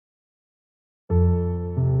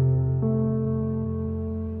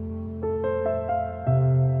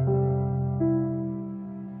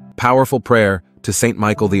powerful prayer to Saint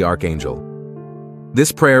Michael the Archangel.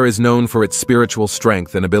 This prayer is known for its spiritual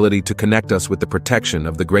strength and ability to connect us with the protection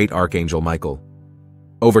of the great Archangel Michael.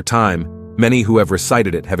 Over time, many who have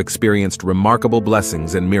recited it have experienced remarkable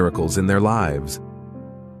blessings and miracles in their lives.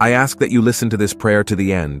 I ask that you listen to this prayer to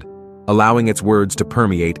the end, allowing its words to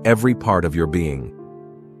permeate every part of your being.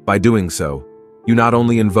 By doing so, you not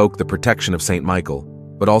only invoke the protection of Saint Michael,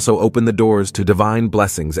 but also open the doors to divine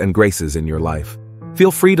blessings and graces in your life. Feel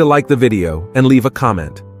free to like the video and leave a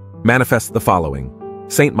comment. Manifest the following.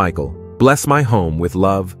 Saint Michael, bless my home with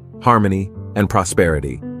love, harmony, and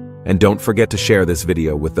prosperity. And don't forget to share this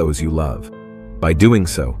video with those you love. By doing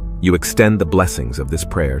so, you extend the blessings of this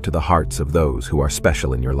prayer to the hearts of those who are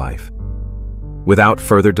special in your life. Without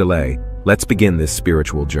further delay, let's begin this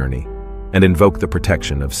spiritual journey and invoke the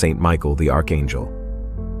protection of Saint Michael the Archangel.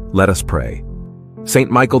 Let us pray. Saint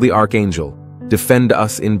Michael the Archangel, defend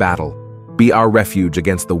us in battle. Be our refuge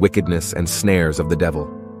against the wickedness and snares of the devil.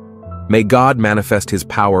 May God manifest his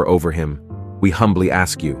power over him, we humbly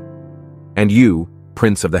ask you. And you,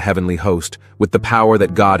 Prince of the heavenly host, with the power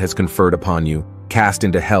that God has conferred upon you, cast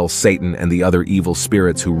into hell Satan and the other evil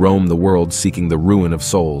spirits who roam the world seeking the ruin of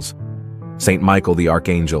souls. Saint Michael the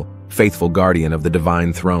Archangel, faithful guardian of the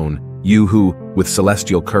divine throne, you who, with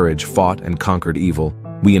celestial courage, fought and conquered evil,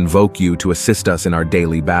 we invoke you to assist us in our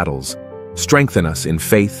daily battles. Strengthen us in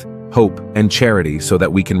faith, hope, and charity so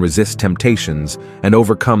that we can resist temptations and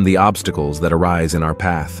overcome the obstacles that arise in our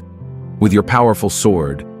path. With your powerful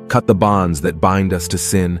sword, cut the bonds that bind us to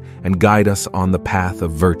sin and guide us on the path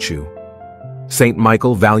of virtue. Saint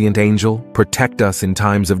Michael, valiant angel, protect us in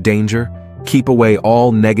times of danger, keep away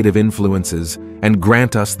all negative influences, and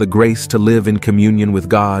grant us the grace to live in communion with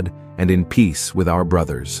God and in peace with our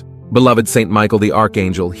brothers. Beloved Saint Michael the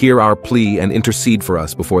Archangel, hear our plea and intercede for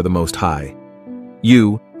us before the Most High.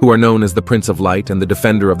 You, who are known as the Prince of Light and the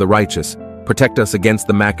Defender of the Righteous, protect us against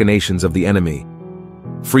the machinations of the enemy.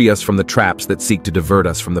 Free us from the traps that seek to divert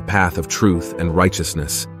us from the path of truth and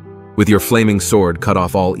righteousness. With your flaming sword, cut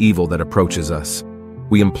off all evil that approaches us.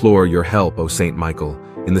 We implore your help, O Saint Michael,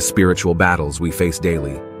 in the spiritual battles we face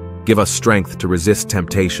daily. Give us strength to resist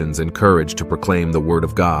temptations and courage to proclaim the word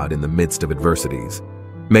of God in the midst of adversities.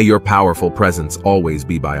 May your powerful presence always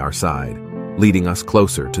be by our side, leading us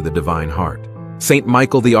closer to the divine heart. Saint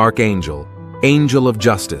Michael the Archangel, angel of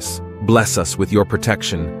justice, bless us with your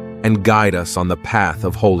protection and guide us on the path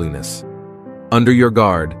of holiness. Under your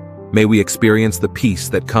guard, may we experience the peace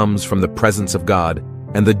that comes from the presence of God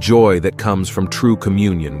and the joy that comes from true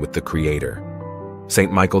communion with the Creator.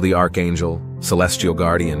 Saint Michael the Archangel, celestial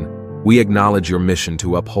guardian, we acknowledge your mission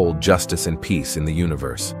to uphold justice and peace in the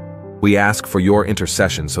universe. We ask for your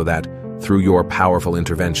intercession so that, through your powerful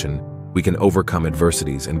intervention, we can overcome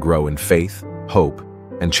adversities and grow in faith, hope,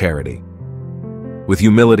 and charity. With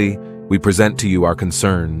humility, we present to you our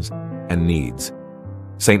concerns and needs.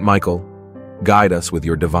 Saint Michael, guide us with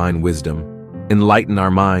your divine wisdom, enlighten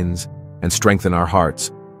our minds, and strengthen our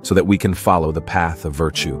hearts so that we can follow the path of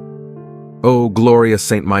virtue. O glorious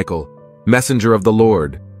Saint Michael, messenger of the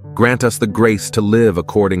Lord, grant us the grace to live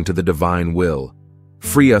according to the divine will.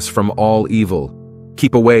 Free us from all evil,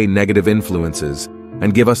 keep away negative influences,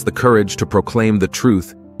 and give us the courage to proclaim the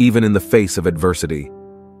truth even in the face of adversity.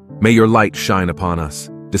 May your light shine upon us,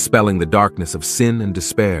 dispelling the darkness of sin and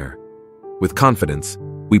despair. With confidence,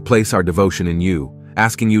 we place our devotion in you,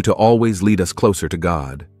 asking you to always lead us closer to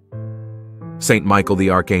God. Saint Michael the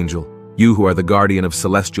Archangel, you who are the guardian of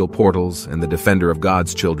celestial portals and the defender of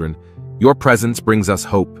God's children, your presence brings us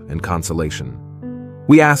hope and consolation.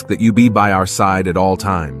 We ask that you be by our side at all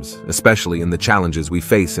times, especially in the challenges we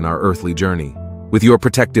face in our earthly journey. With your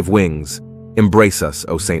protective wings, embrace us,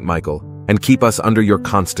 O Saint Michael, and keep us under your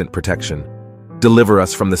constant protection. Deliver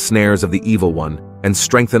us from the snares of the evil one and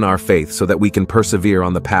strengthen our faith so that we can persevere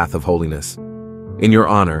on the path of holiness. In your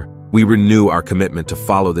honor, we renew our commitment to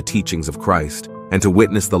follow the teachings of Christ and to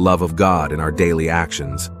witness the love of God in our daily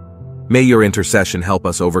actions. May your intercession help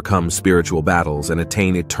us overcome spiritual battles and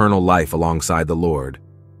attain eternal life alongside the Lord.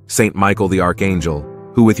 Saint Michael the Archangel,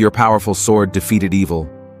 who with your powerful sword defeated evil,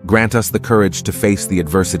 grant us the courage to face the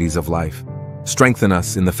adversities of life. Strengthen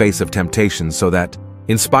us in the face of temptations so that,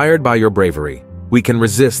 inspired by your bravery, we can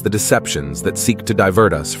resist the deceptions that seek to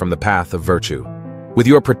divert us from the path of virtue. With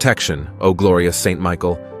your protection, O glorious Saint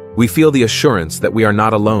Michael, we feel the assurance that we are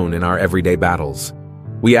not alone in our everyday battles.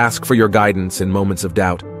 We ask for your guidance in moments of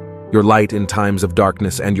doubt, your light in times of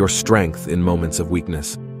darkness, and your strength in moments of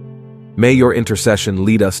weakness. May your intercession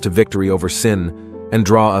lead us to victory over sin and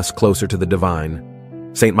draw us closer to the divine.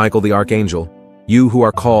 Saint Michael the Archangel, you who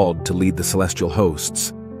are called to lead the celestial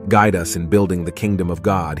hosts, guide us in building the kingdom of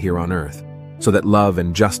God here on earth. so that love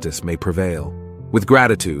and justice may prevail. With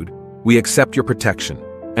gratitude, we accept your protection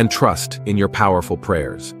and trust in your powerful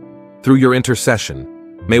prayers. Through your intercession,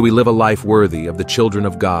 may we live a life worthy of the children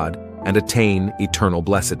of God and attain eternal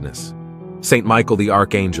blessedness. Saint Michael the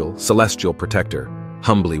Archangel, celestial protector,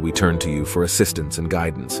 humbly we turn to you for assistance and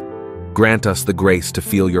guidance. Grant us the grace to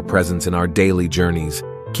feel your presence in our daily journeys,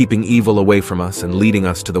 keeping evil away from us and leading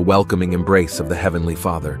us to the welcoming embrace of the Heavenly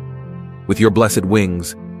Father. With your blessed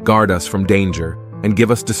wings, guard us from danger and give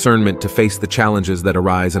us discernment to face the challenges that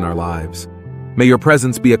arise in our lives. May your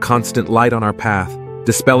presence be a constant light on our path,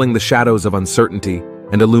 dispelling the shadows of uncertainty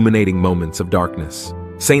and illuminating moments of darkness.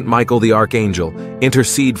 Saint Michael the Archangel,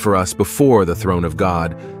 intercede for us before the throne of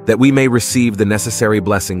God, that we may receive the necessary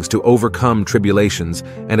blessings to overcome tribulations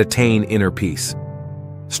and attain inner peace.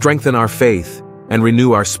 Strengthen our faith and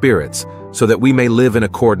renew our spirits so that we may live in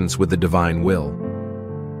accordance with the divine will.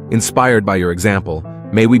 Inspired by your example,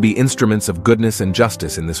 may we be instruments of goodness and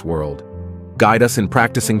justice in this world. Guide us in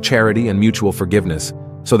practicing charity and mutual forgiveness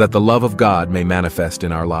so that the love of God may manifest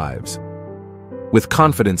in our lives. With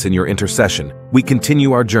confidence in your intercession, we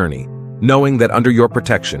continue our journey, knowing that under your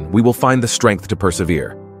protection we will find the strength to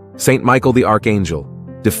persevere. Saint Michael the Archangel,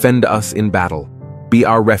 defend us in battle. Be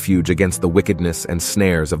our refuge against the wickedness and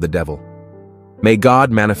snares of the devil. May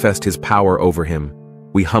God manifest his power over him,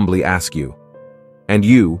 we humbly ask you. And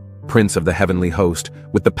you, Prince of the heavenly host,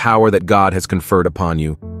 with the power that God has conferred upon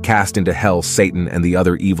you, cast into hell Satan and the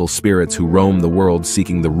other evil spirits who roam the world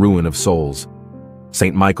seeking the ruin of souls.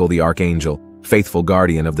 Saint Michael the Archangel, faithful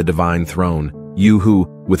guardian of the divine throne, you who,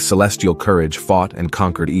 with celestial courage, fought and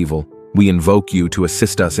conquered evil, we invoke you to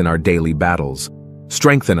assist us in our daily battles.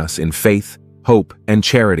 Strengthen us in faith, hope, and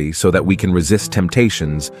charity so that we can resist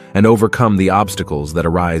temptations and overcome the obstacles that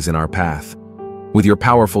arise in our path. With your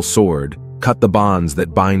powerful sword, cut the bonds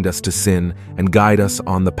that bind us to sin and guide us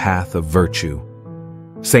on the path of virtue.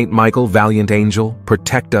 Saint Michael, valiant angel,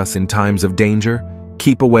 protect us in times of danger,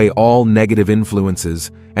 keep away all negative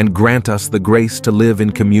influences, and grant us the grace to live in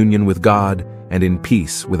communion with God and in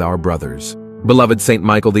peace with our brothers. Beloved Saint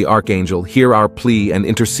Michael the Archangel, hear our plea and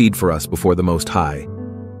intercede for us before the Most High.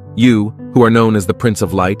 You, who are known as the Prince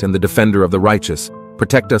of Light and the Defender of the Righteous,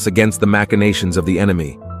 protect us against the machinations of the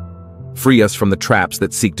enemy. Free us from the traps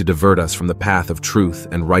that seek to divert us from the path of truth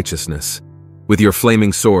and righteousness. With your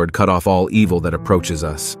flaming sword, cut off all evil that approaches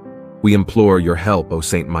us. We implore your help, O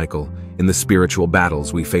Saint Michael, in the spiritual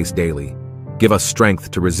battles we face daily. Give us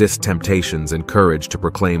strength to resist temptations and courage to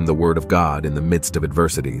proclaim the word of God in the midst of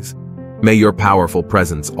adversities. May your powerful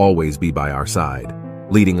presence always be by our side,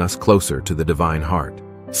 leading us closer to the divine heart.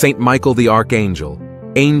 Saint Michael the Archangel,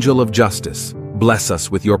 angel of justice, bless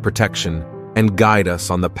us with your protection and guide us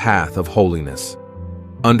on the path of holiness.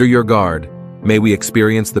 Under your guard, may we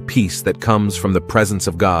experience the peace that comes from the presence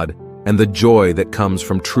of God and the joy that comes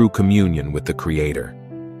from true communion with the Creator.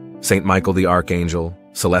 Saint Michael the Archangel,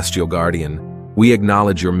 celestial guardian, we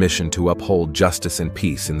acknowledge your mission to uphold justice and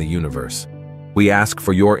peace in the universe. We ask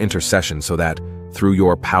for your intercession so that, through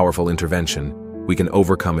your powerful intervention, we can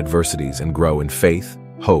overcome adversities and grow in faith,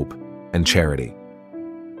 hope, and charity.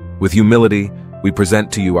 With humility, we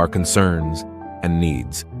present to you our concerns and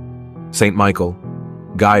needs. Saint Michael,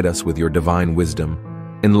 guide us with your divine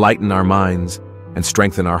wisdom, enlighten our minds, and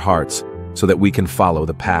strengthen our hearts so that we can follow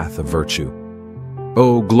the path of virtue.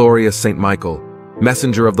 O glorious Saint Michael,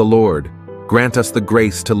 messenger of the Lord, grant us the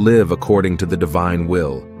grace to live according to the divine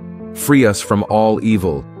will. Free us from all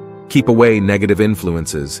evil, keep away negative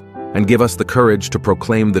influences, and give us the courage to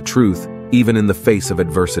proclaim the truth even in the face of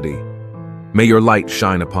adversity. May your light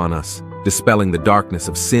shine upon us, dispelling the darkness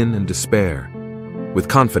of sin and despair. With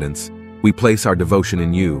confidence, we place our devotion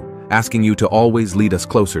in you, asking you to always lead us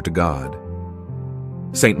closer to God.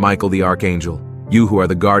 Saint Michael the Archangel, you who are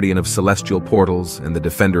the guardian of celestial portals and the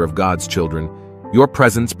defender of God's children, your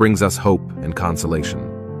presence brings us hope and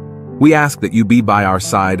consolation. We ask that you be by our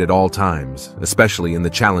side at all times, especially in the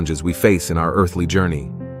challenges we face in our earthly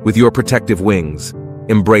journey. With your protective wings,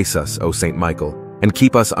 embrace us, O Saint Michael, and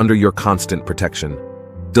keep us under your constant protection.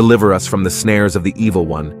 Deliver us from the snares of the evil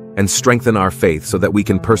one, and strengthen our faith so that we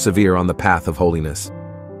can persevere on the path of holiness.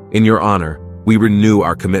 In your honor, we renew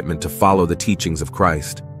our commitment to follow the teachings of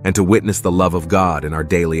Christ and to witness the love of God in our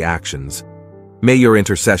daily actions. May your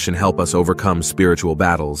intercession help us overcome spiritual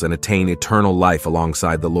battles and attain eternal life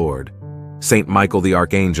alongside the Lord. Saint Michael the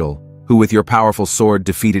Archangel, who with your powerful sword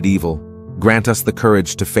defeated evil, grant us the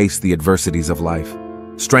courage to face the adversities of life.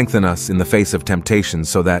 Strengthen us in the face of temptations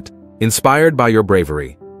so that, inspired by your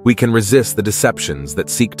bravery, we can resist the deceptions that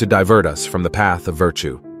seek to divert us from the path of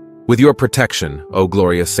virtue. With your protection, O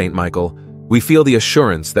glorious Saint Michael, we feel the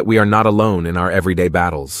assurance that we are not alone in our everyday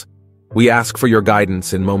battles. We ask for your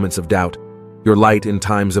guidance in moments of doubt, your light in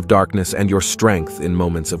times of darkness, and your strength in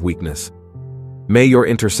moments of weakness. May your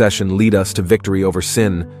intercession lead us to victory over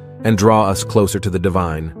sin and draw us closer to the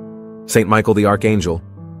divine. Saint Michael the Archangel,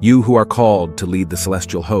 you who are called to lead the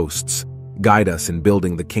celestial hosts, guide us in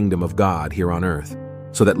building the kingdom of God here on earth,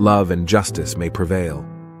 so that love and justice may prevail.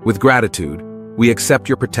 With gratitude, we accept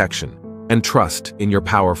your protection and trust in your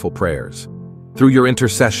powerful prayers. Through your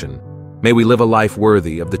intercession, may we live a life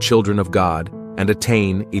worthy of the children of God and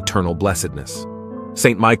attain eternal blessedness.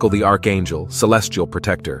 Saint Michael the Archangel, celestial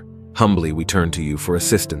protector, humbly we turn to you for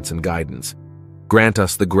assistance and guidance. Grant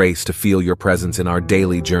us the grace to feel your presence in our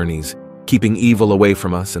daily journeys, keeping evil away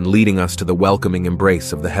from us and leading us to the welcoming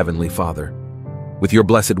embrace of the Heavenly Father. With your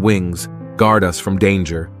blessed wings, guard us from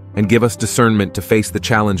danger and give us discernment to face the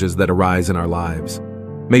challenges that arise in our lives.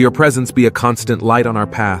 May your presence be a constant light on our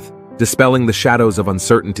path, dispelling the shadows of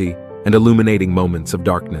uncertainty and illuminating moments of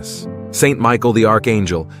darkness. Saint Michael the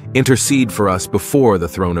Archangel, intercede for us before the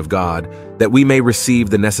throne of God, that we may receive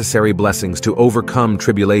the necessary blessings to overcome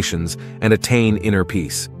tribulations and attain inner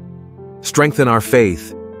peace. Strengthen our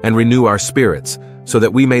faith and renew our spirits so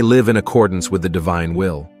that we may live in accordance with the divine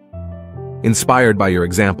will. Inspired by your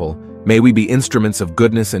example, may we be instruments of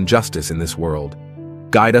goodness and justice in this world.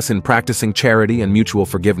 Guide us in practicing charity and mutual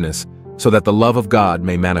forgiveness so that the love of God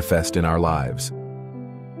may manifest in our lives.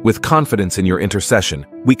 With confidence in your intercession,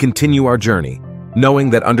 we continue our journey, knowing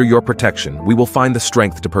that under your protection we will find the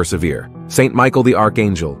strength to persevere. Saint Michael the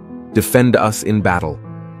Archangel, defend us in battle.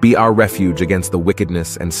 Be our refuge against the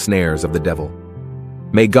wickedness and snares of the devil.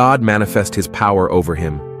 May God manifest his power over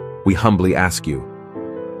him, we humbly ask you.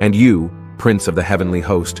 And you, Prince of the heavenly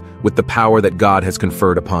host, with the power that God has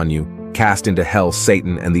conferred upon you, cast into hell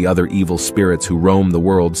Satan and the other evil spirits who roam the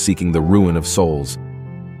world seeking the ruin of souls.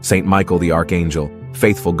 Saint Michael the Archangel,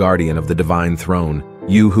 faithful guardian of the divine throne,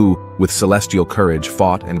 you who, with celestial courage,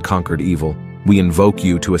 fought and conquered evil, we invoke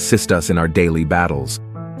you to assist us in our daily battles.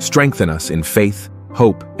 Strengthen us in faith,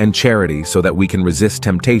 hope, and charity so that we can resist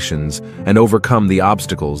temptations and overcome the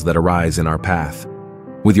obstacles that arise in our path.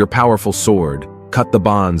 With your powerful sword, cut the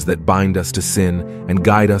bonds that bind us to sin and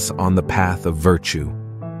guide us on the path of virtue.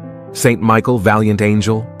 Saint Michael, valiant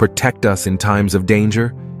angel, protect us in times of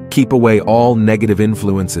danger, keep away all negative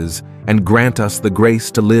influences, and grant us the grace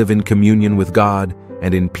to live in communion with God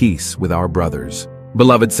and in peace with our brothers.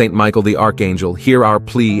 Beloved Saint Michael the Archangel, hear our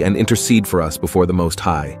plea and intercede for us before the Most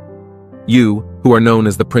High. You, who are known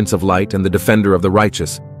as the Prince of Light and the Defender of the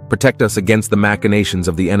Righteous, protect us against the machinations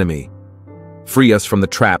of the enemy. Free us from the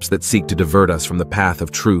traps that seek to divert us from the path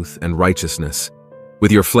of truth and righteousness.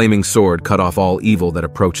 With your flaming sword, cut off all evil that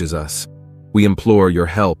approaches us. We implore your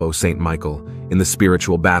help, O Saint Michael, in the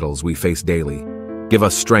spiritual battles we face daily. Give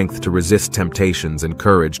us strength to resist temptations and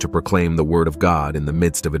courage to proclaim the word of God in the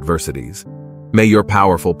midst of adversities. May your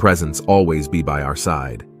powerful presence always be by our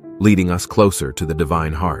side, leading us closer to the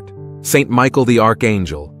divine heart. Saint Michael the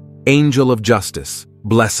Archangel, angel of justice,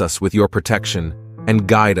 bless us with your protection and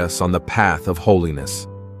guide us on the path of holiness.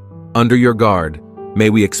 Under your guard, may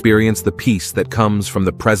we experience the peace that comes from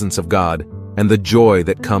the presence of God and the joy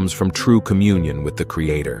that comes from true communion with the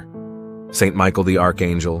Creator. Saint Michael the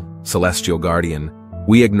Archangel, celestial guardian,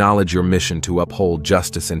 we acknowledge your mission to uphold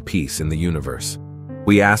justice and peace in the universe.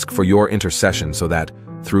 We ask for your intercession so that,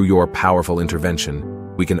 through your powerful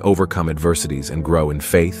intervention, we can overcome adversities and grow in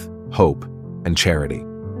faith, hope, and charity.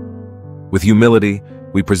 With humility,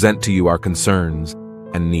 we present to you our concerns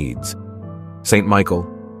and needs. Saint Michael,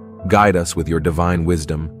 guide us with your divine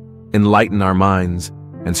wisdom, enlighten our minds,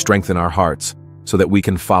 and strengthen our hearts so that we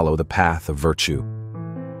can follow the path of virtue.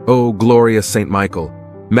 O glorious Saint Michael,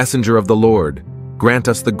 messenger of the Lord, grant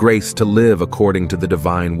us the grace to live according to the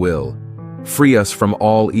divine will. Free us from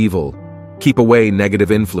all evil, keep away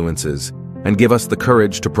negative influences, and give us the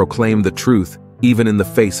courage to proclaim the truth even in the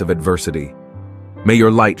face of adversity. May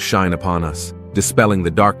your light shine upon us, dispelling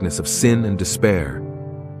the darkness of sin and despair.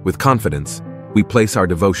 With confidence, we place our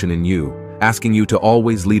devotion in you, asking you to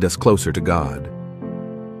always lead us closer to God.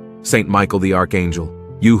 Saint Michael the Archangel,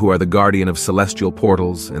 you who are the guardian of celestial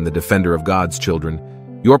portals and the defender of God's children,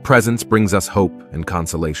 your presence brings us hope and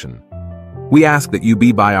consolation. We ask that you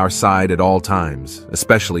be by our side at all times,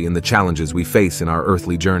 especially in the challenges we face in our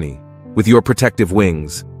earthly journey. With your protective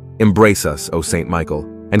wings, embrace us, O Saint Michael,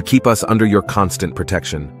 and keep us under your constant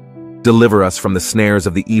protection. Deliver us from the snares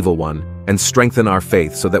of the evil one and strengthen our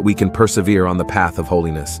faith so that we can persevere on the path of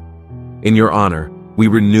holiness. In your honor, we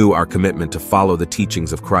renew our commitment to follow the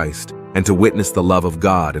teachings of Christ and to witness the love of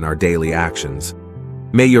God in our daily actions.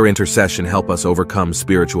 May your intercession help us overcome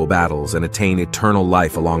spiritual battles and attain eternal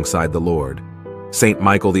life alongside the Lord. Saint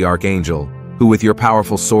Michael the Archangel, who with your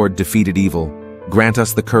powerful sword defeated evil, grant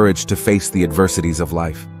us the courage to face the adversities of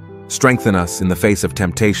life. Strengthen us in the face of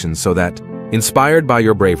temptation so that, inspired by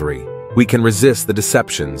your bravery, we can resist the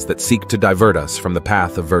deceptions that seek to divert us from the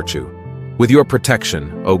path of virtue. With your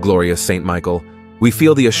protection, O glorious Saint Michael, we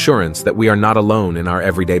feel the assurance that we are not alone in our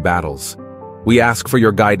everyday battles. We ask for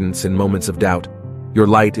your guidance in moments of doubt, your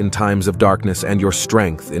light in times of darkness, and your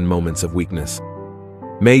strength in moments of weakness.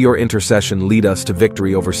 May your intercession lead us to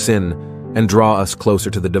victory over sin and draw us closer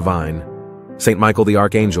to the divine. Saint Michael the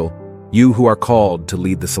Archangel, you who are called to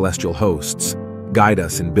lead the celestial hosts, guide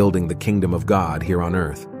us in building the kingdom of God here on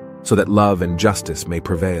earth, so that love and justice may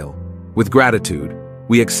prevail. With gratitude,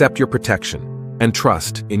 we accept your protection and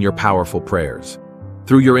trust in your powerful prayers.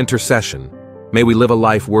 Through your intercession, may we live a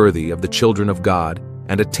life worthy of the children of God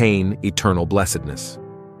and attain eternal blessedness.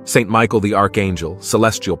 Saint Michael the Archangel,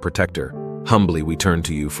 celestial protector, humbly we turn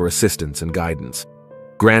to you for assistance and guidance.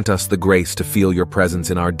 Grant us the grace to feel your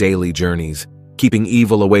presence in our daily journeys, keeping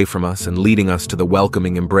evil away from us and leading us to the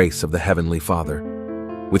welcoming embrace of the Heavenly Father.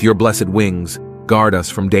 With your blessed wings, guard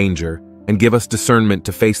us from danger and give us discernment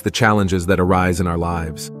to face the challenges that arise in our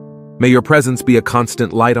lives. May your presence be a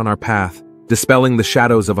constant light on our path, dispelling the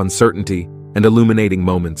shadows of uncertainty and illuminating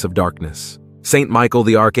moments of darkness. Saint Michael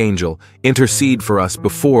the Archangel, intercede for us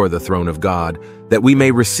before the throne of God, that we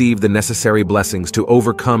may receive the necessary blessings to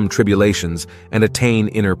overcome tribulations and attain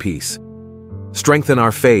inner peace. Strengthen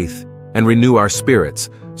our faith and renew our spirits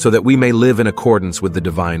so that we may live in accordance with the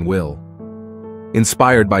divine will.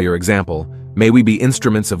 Inspired by your example, may we be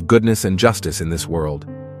instruments of goodness and justice in this world.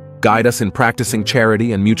 Guide us in practicing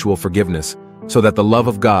charity and mutual forgiveness so that the love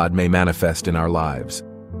of God may manifest in our lives.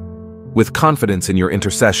 With confidence in your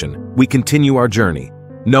intercession, we continue our journey,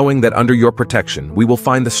 knowing that under your protection we will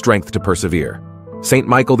find the strength to persevere. Saint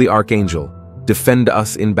Michael the Archangel, defend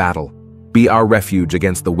us in battle. Be our refuge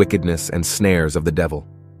against the wickedness and snares of the devil.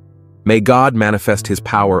 May God manifest his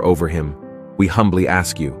power over him, we humbly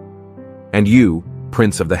ask you. And you,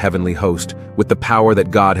 Prince of the heavenly host, with the power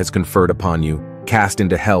that God has conferred upon you, cast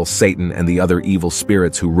into hell Satan and the other evil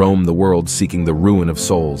spirits who roam the world seeking the ruin of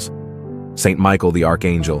souls. Saint Michael the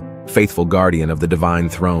Archangel, faithful guardian of the divine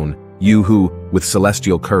throne, you who, with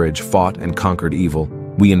celestial courage, fought and conquered evil,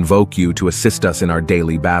 we invoke you to assist us in our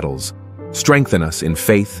daily battles. Strengthen us in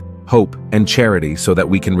faith, hope, and charity so that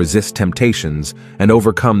we can resist temptations and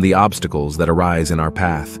overcome the obstacles that arise in our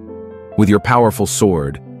path. With your powerful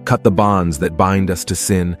sword, cut the bonds that bind us to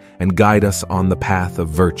sin and guide us on the path of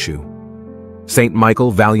virtue. Saint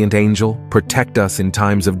Michael, valiant angel, protect us in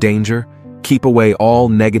times of danger, keep away all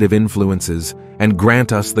negative influences, and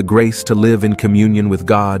grant us the grace to live in communion with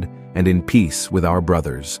God and in peace with our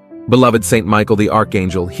brothers. Beloved Saint Michael the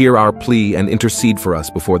Archangel, hear our plea and intercede for us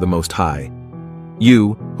before the Most High.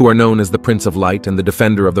 You, who are known as the Prince of Light and the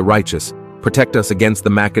defender of the righteous, protect us against the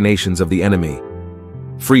machinations of the enemy.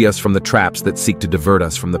 Free us from the traps that seek to divert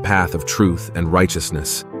us from the path of truth and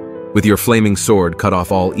righteousness. With your flaming sword, cut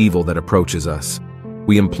off all evil that approaches us.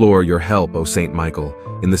 We implore your help, O Saint Michael,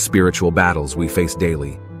 in the spiritual battles we face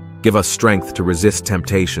daily. Give us strength to resist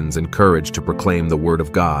temptations and courage to proclaim the word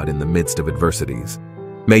of God in the midst of adversities.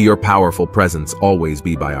 May your powerful presence always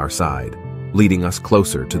be by our side, leading us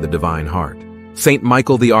closer to the divine heart. Saint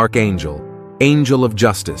Michael the Archangel, angel of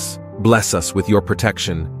justice, bless us with your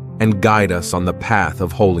protection and guide us on the path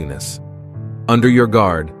of holiness. Under your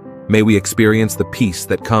guard, may we experience the peace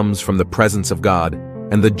that comes from the presence of God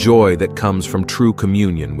and the joy that comes from true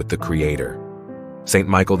communion with the Creator. Saint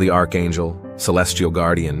Michael the Archangel, celestial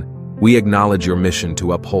guardian, we acknowledge your mission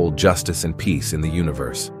to uphold justice and peace in the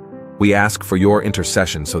universe. We ask for your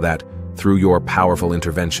intercession so that, through your powerful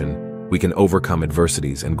intervention, we can overcome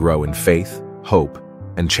adversities and grow in faith, hope,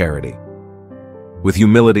 and charity. With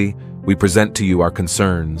humility, we present to you our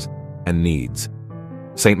concerns and needs.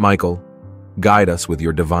 Saint Michael, guide us with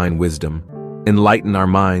your divine wisdom, enlighten our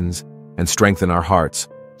minds, and strengthen our hearts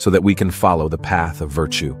so that we can follow the path of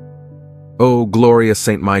virtue. O glorious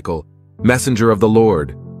Saint Michael, messenger of the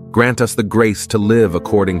Lord, grant us the grace to live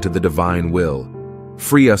according to the divine will.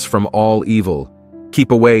 Free us from all evil,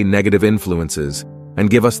 keep away negative influences, and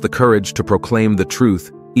give us the courage to proclaim the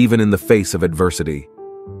truth even in the face of adversity.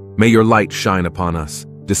 May your light shine upon us,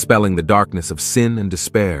 dispelling the darkness of sin and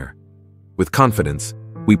despair. With confidence,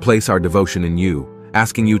 we place our devotion in you,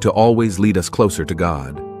 asking you to always lead us closer to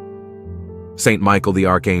God. Saint Michael the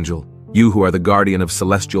Archangel, you who are the guardian of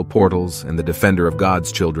celestial portals and the defender of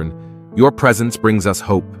God's children, your presence brings us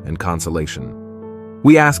hope and consolation.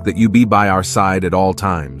 We ask that you be by our side at all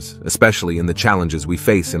times, especially in the challenges we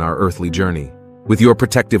face in our earthly journey. With your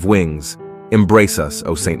protective wings, embrace us,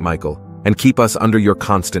 O Saint Michael, and keep us under your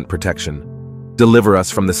constant protection. Deliver us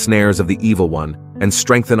from the snares of the evil one, and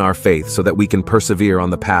strengthen our faith so that we can persevere on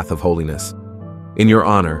the path of holiness. In your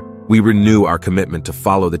honor, we renew our commitment to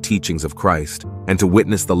follow the teachings of Christ and to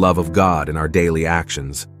witness the love of God in our daily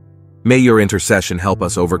actions. May your intercession help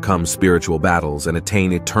us overcome spiritual battles and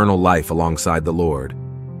attain eternal life alongside the Lord.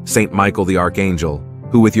 Saint Michael the Archangel,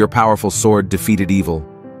 who with your powerful sword defeated evil,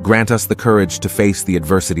 grant us the courage to face the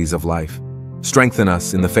adversities of life. Strengthen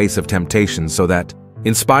us in the face of temptations so that,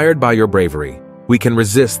 inspired by your bravery, we can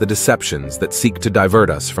resist the deceptions that seek to divert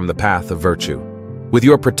us from the path of virtue. With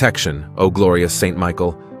your protection, O glorious Saint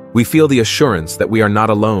Michael, we feel the assurance that we are not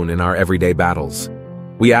alone in our everyday battles.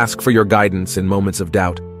 We ask for your guidance in moments of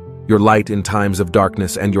doubt, your light in times of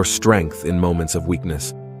darkness, and your strength in moments of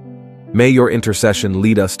weakness. May your intercession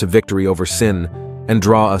lead us to victory over sin and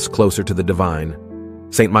draw us closer to the divine.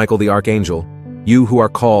 Saint Michael the Archangel, you who are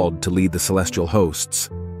called to lead the celestial hosts,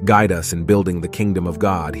 guide us in building the kingdom of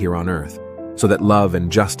God here on earth, so that love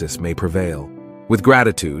and justice may prevail. With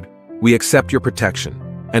gratitude, we accept your protection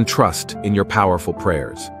and trust in your powerful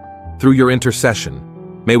prayers. Through your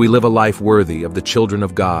intercession, may we live a life worthy of the children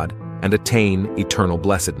of God and attain eternal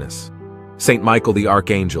blessedness. Saint Michael the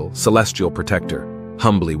Archangel, celestial protector,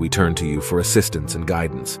 humbly we turn to you for assistance and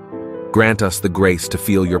guidance. Grant us the grace to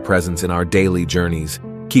feel your presence in our daily journeys,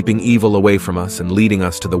 keeping evil away from us and leading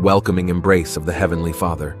us to the welcoming embrace of the Heavenly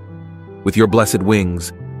Father. With your blessed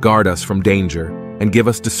wings, guard us from danger and give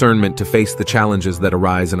us discernment to face the challenges that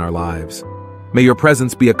arise in our lives. May your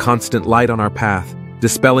presence be a constant light on our path,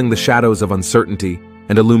 dispelling the shadows of uncertainty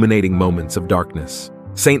and illuminating moments of darkness.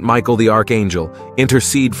 Saint Michael the Archangel,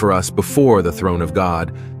 intercede for us before the throne of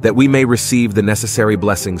God, that we may receive the necessary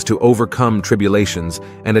blessings to overcome tribulations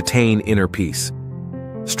and attain inner peace.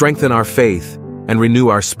 Strengthen our faith and renew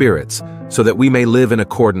our spirits so that we may live in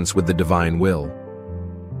accordance with the divine will.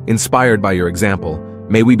 Inspired by your example,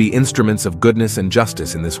 may we be instruments of goodness and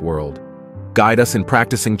justice in this world. Guide us in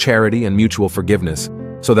practicing charity and mutual forgiveness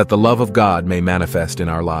so that the love of God may manifest in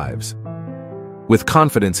our lives. With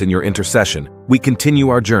confidence in your intercession, we continue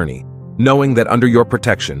our journey, knowing that under your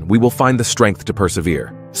protection we will find the strength to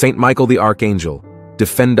persevere. Saint Michael the Archangel,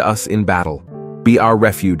 defend us in battle. Be our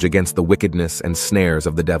refuge against the wickedness and snares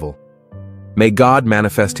of the devil. May God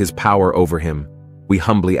manifest his power over him, we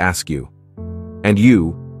humbly ask you. And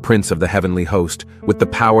you, Prince of the heavenly host, with the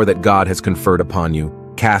power that God has conferred upon you,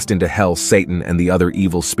 cast into hell Satan and the other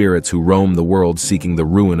evil spirits who roam the world seeking the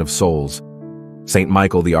ruin of souls. Saint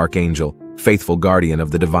Michael the Archangel, faithful guardian of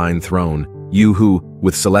the divine throne, you who,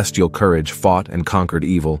 with celestial courage, fought and conquered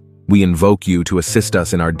evil, we invoke you to assist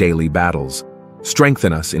us in our daily battles.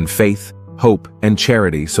 Strengthen us in faith, hope, and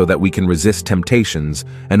charity so that we can resist temptations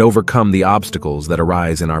and overcome the obstacles that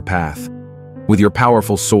arise in our path. With your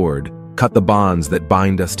powerful sword, cut the bonds that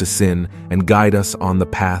bind us to sin and guide us on the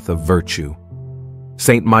path of virtue.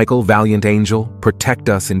 Saint Michael, valiant angel, protect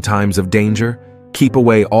us in times of danger, keep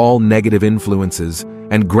away all negative influences,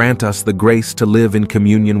 and grant us the grace to live in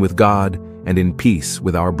communion with God and in peace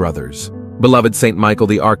with our brothers. Beloved Saint Michael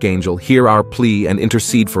the Archangel, hear our plea and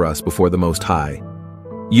intercede for us before the Most High.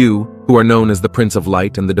 You, who are known as the Prince of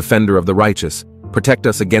Light and the defender of the righteous, protect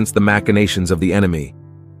us against the machinations of the enemy.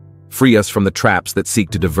 Free us from the traps that seek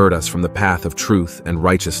to divert us from the path of truth and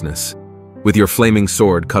righteousness. With your flaming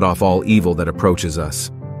sword, cut off all evil that approaches us.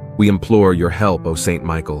 We implore your help, O Saint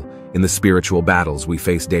Michael, in the spiritual battles we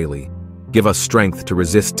face daily. Give us strength to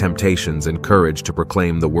resist temptations and courage to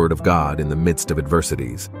proclaim the word of God in the midst of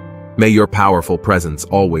adversities. May your powerful presence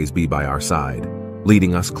always be by our side,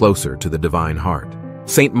 leading us closer to the divine heart.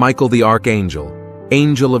 Saint Michael the Archangel,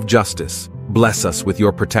 angel of justice, bless us with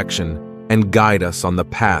your protection and guide us on the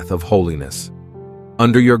path of holiness.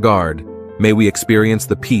 Under your guard, may we experience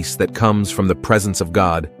the peace that comes from the presence of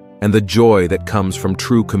God and the joy that comes from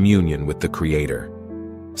true communion with the Creator.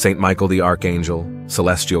 Saint Michael the Archangel,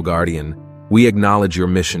 celestial guardian, we acknowledge your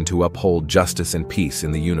mission to uphold justice and peace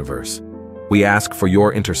in the universe. We ask for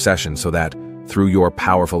your intercession so that, through your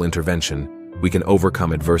powerful intervention, we can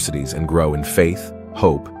overcome adversities and grow in faith,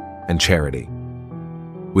 hope, and charity.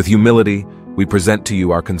 With humility, we present to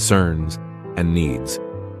you our concerns and needs.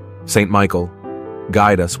 Saint Michael,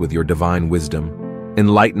 guide us with your divine wisdom,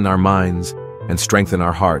 enlighten our minds, and strengthen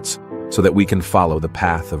our hearts so that we can follow the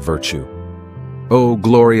path of virtue. O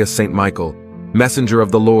glorious Saint Michael, messenger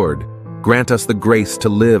of the Lord, grant us the grace to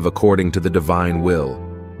live according to the divine will.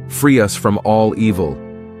 Free us from all evil,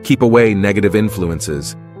 keep away negative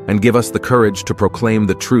influences, and give us the courage to proclaim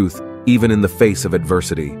the truth even in the face of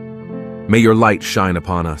adversity. May your light shine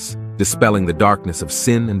upon us, dispelling the darkness of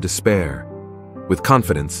sin and despair. With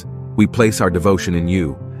confidence, we place our devotion in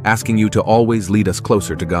you, asking you to always lead us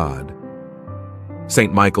closer to God.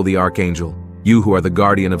 Saint Michael the Archangel, You who are the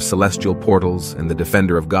guardian of celestial portals and the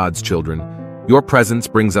defender of God's children, your presence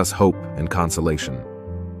brings us hope and consolation.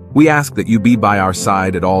 We ask that you be by our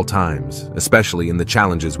side at all times, especially in the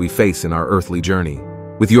challenges we face in our earthly journey.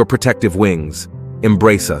 With your protective wings,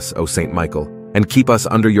 embrace us, O Saint Michael, and keep us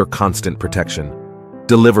under your constant protection.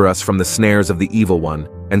 Deliver us from the snares of the evil one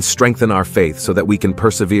and strengthen our faith so that we can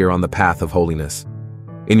persevere on the path of holiness.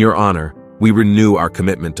 In your honor, we renew our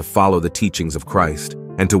commitment to follow the teachings of Christ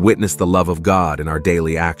and to witness the love of God in our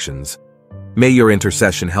daily actions. May your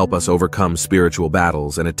intercession help us overcome spiritual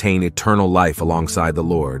battles and attain eternal life alongside the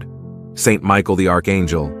Lord. Saint Michael the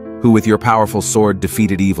Archangel, who with your powerful sword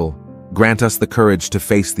defeated evil, grant us the courage to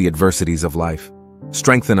face the adversities of life.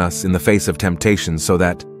 Strengthen us in the face of temptations so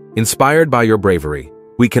that, inspired by your bravery,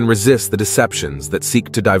 we can resist the deceptions that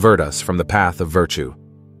seek to divert us from the path of virtue.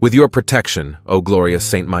 With your protection, O glorious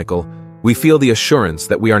Saint Michael, we feel the assurance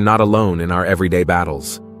that we are not alone in our everyday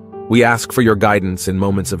battles. We ask for your guidance in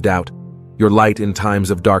moments of doubt, your light in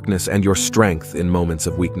times of darkness, and your strength in moments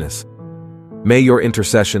of weakness. May your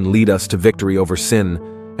intercession lead us to victory over sin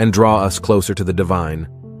and draw us closer to the divine.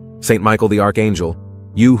 Saint Michael the Archangel,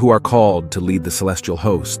 you who are called to lead the celestial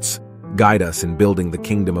hosts, guide us in building the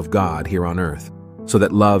kingdom of God here on earth, so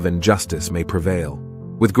that love and justice may prevail.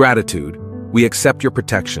 With gratitude, we accept your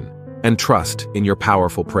protection and trust in your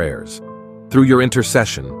powerful prayers. Through your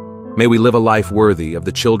intercession, may we live a life worthy of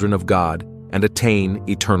the children of God and attain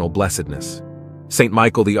eternal blessedness. Saint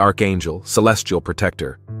Michael the Archangel, celestial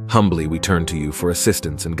protector, humbly we turn to you for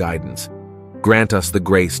assistance and guidance. Grant us the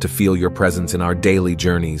grace to feel your presence in our daily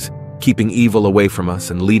journeys, keeping evil away from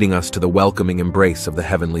us and leading us to the welcoming embrace of the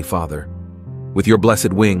Heavenly Father. With your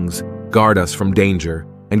blessed wings, guard us from danger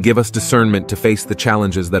and give us discernment to face the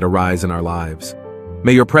challenges that arise in our lives.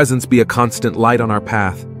 May your presence be a constant light on our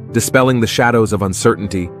path, dispelling the shadows of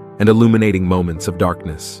uncertainty and illuminating moments of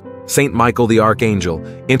darkness. Saint Michael the Archangel,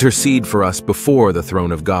 intercede for us before the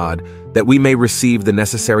throne of God, that we may receive the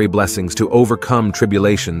necessary blessings to overcome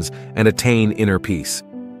tribulations and attain inner peace.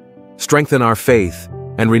 Strengthen our faith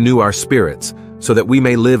and renew our spirits so that we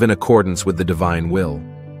may live in accordance with the divine will.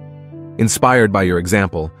 Inspired by your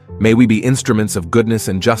example, may we be instruments of goodness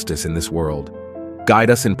and justice in this world. Guide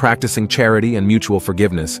us in practicing charity and mutual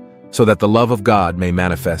forgiveness so that the love of God may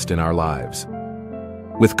manifest in our lives.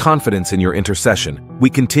 With confidence in your intercession, we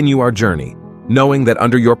continue our journey, knowing that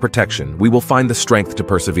under your protection we will find the strength to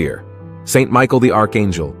persevere. Saint Michael the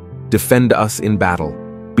Archangel, defend us in battle.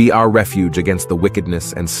 Be our refuge against the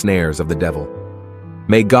wickedness and snares of the devil.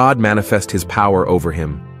 May God manifest his power over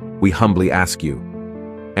him, we humbly ask you.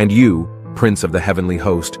 And you, Prince of the heavenly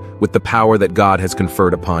host, with the power that God has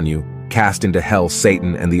conferred upon you, cast into hell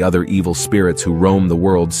Satan and the other evil spirits who roam the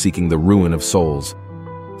world seeking the ruin of souls.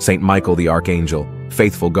 Saint Michael the Archangel,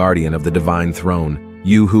 faithful guardian of the divine throne,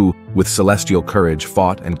 you who, with celestial courage,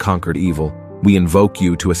 fought and conquered evil, we invoke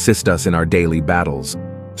you to assist us in our daily battles.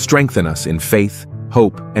 Strengthen us in faith,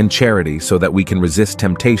 hope, and charity so that we can resist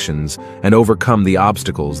temptations and overcome the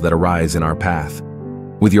obstacles that arise in our path.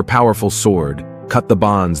 With your powerful sword, cut the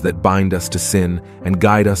bonds that bind us to sin and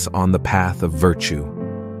guide us on the path of virtue.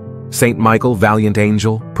 Saint Michael, valiant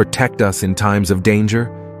angel, protect us in times of danger,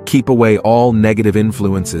 keep away all negative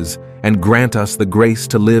influences, and grant us the grace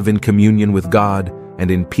to live in communion with God and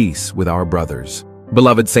in peace with our brothers.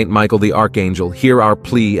 Beloved Saint Michael the Archangel, hear our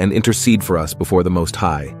plea and intercede for us before the Most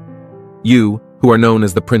High. You, who are known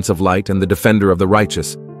as the Prince of Light and the defender of the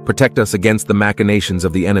righteous, protect us against the machinations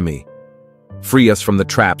of the enemy. Free us from the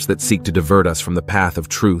traps that seek to divert us from the path of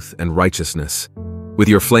truth and righteousness. With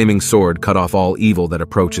your flaming sword, cut off all evil that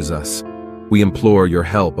approaches us. We implore your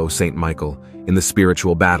help, O Saint Michael, in the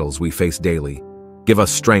spiritual battles we face daily. Give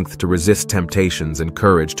us strength to resist temptations and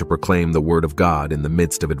courage to proclaim the word of God in the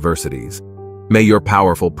midst of adversities. May your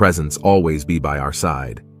powerful presence always be by our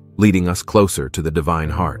side, leading us closer to the divine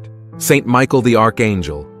heart. Saint Michael the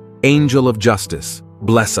Archangel, angel of justice,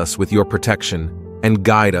 bless us with your protection and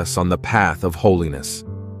guide us on the path of holiness.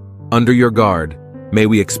 Under your guard, may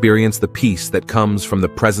we experience the peace that comes from the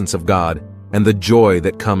presence of God and the joy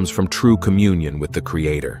that comes from true communion with the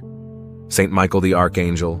Creator. Saint Michael the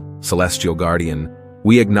Archangel, celestial guardian,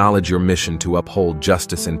 we acknowledge your mission to uphold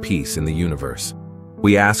justice and peace in the universe.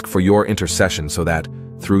 We ask for your intercession so that,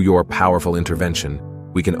 through your powerful intervention,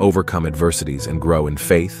 we can overcome adversities and grow in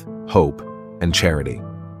faith, hope, and charity.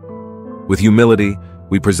 With humility,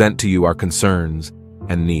 we present to you our concerns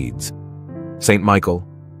and needs. Saint Michael,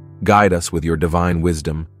 guide us with your divine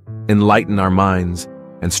wisdom, enlighten our minds,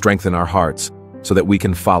 and strengthen our hearts so that we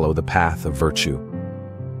can follow the path of virtue.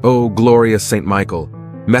 O glorious Saint Michael,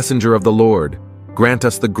 messenger of the Lord, grant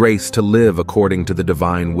us the grace to live according to the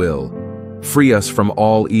divine will. Free us from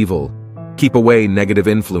all evil, keep away negative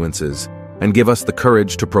influences, and give us the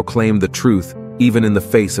courage to proclaim the truth even in the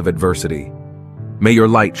face of adversity. May your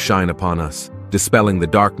light shine upon us, dispelling the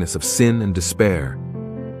darkness of sin and despair.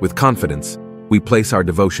 With confidence, we place our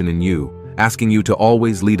devotion in you, asking you to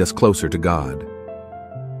always lead us closer to God.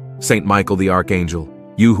 Saint Michael the Archangel,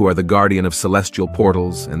 you who are the guardian of celestial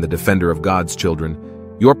portals and the defender of God's children,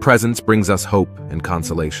 your presence brings us hope and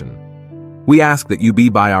consolation. We ask that you be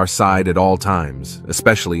by our side at all times,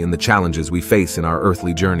 especially in the challenges we face in our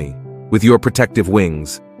earthly journey. With your protective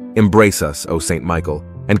wings, embrace us, O Saint Michael,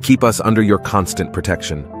 and keep us under your constant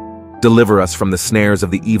protection. Deliver us from the snares of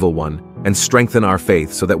the evil one, and strengthen our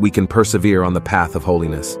faith so that we can persevere on the path of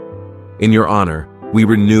holiness. In your honor, we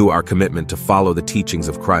renew our commitment to follow the teachings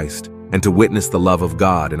of Christ and to witness the love of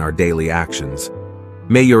God in our daily actions.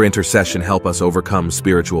 May your intercession help us overcome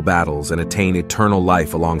spiritual battles and attain eternal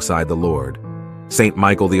life alongside the Lord. Saint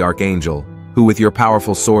Michael the Archangel, who with your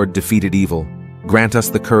powerful sword defeated evil, grant us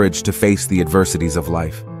the courage to face the adversities of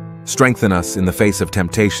life. Strengthen us in the face of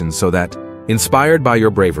temptations so that, inspired by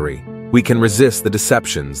your bravery, we can resist the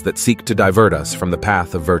deceptions that seek to divert us from the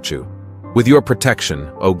path of virtue. With your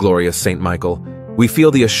protection, O glorious Saint Michael, we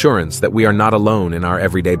feel the assurance that we are not alone in our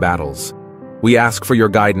everyday battles. We ask for your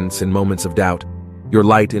guidance in moments of doubt, your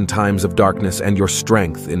light in times of darkness, and your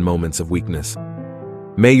strength in moments of weakness.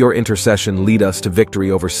 May your intercession lead us to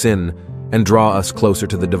victory over sin and draw us closer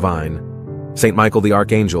to the divine. Saint Michael the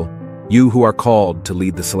Archangel, you who are called to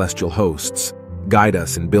lead the celestial hosts, guide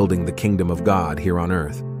us in building the kingdom of God here on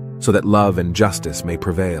earth, so that love and justice may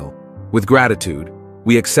prevail. With gratitude,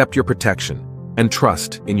 we accept your protection and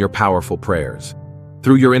trust in your powerful prayers.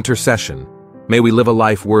 Through your intercession, may we live a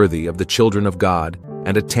life worthy of the children of God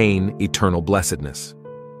and attain eternal blessedness.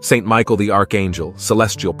 Saint Michael the Archangel,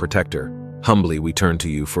 celestial protector, humbly we turn to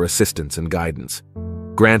you for assistance and guidance.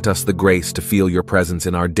 Grant us the grace to feel your presence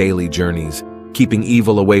in our daily journeys, keeping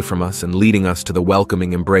evil away from us and leading us to the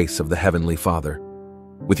welcoming embrace of the Heavenly Father.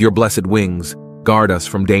 With your blessed wings, guard us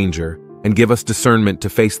from danger and give us discernment to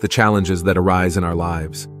face the challenges that arise in our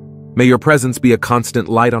lives. May your presence be a constant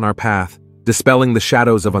light on our path, dispelling the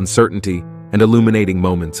shadows of uncertainty and illuminating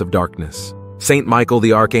moments of darkness. Saint Michael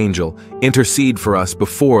the Archangel, intercede for us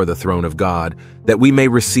before the throne of God, that we may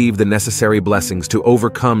receive the necessary blessings to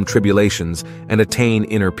overcome tribulations and attain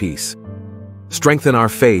inner peace. Strengthen our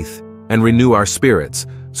faith and renew our spirits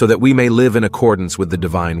so that we may live in accordance with the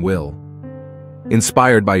divine will.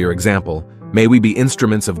 Inspired by your example, may we be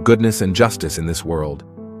instruments of goodness and justice in this world.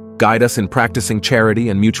 Guide us in practicing charity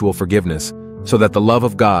and mutual forgiveness so that the love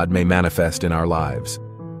of God may manifest in our lives.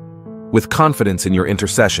 With confidence in your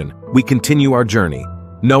intercession, we continue our journey,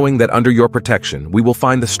 knowing that under your protection we will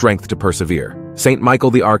find the strength to persevere. Saint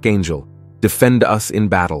Michael the Archangel, defend us in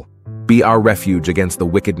battle. Be our refuge against the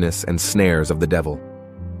wickedness and snares of the devil.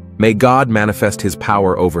 May God manifest his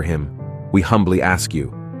power over him, we humbly ask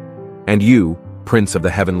you. And you, Prince of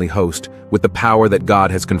the heavenly host, with the power that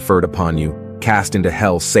God has conferred upon you, cast into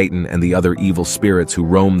hell Satan and the other evil spirits who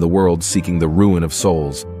roam the world seeking the ruin of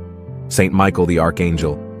souls. Saint Michael the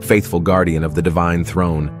Archangel, faithful guardian of the divine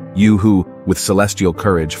throne, you who, with celestial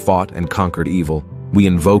courage, fought and conquered evil, we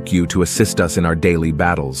invoke you to assist us in our daily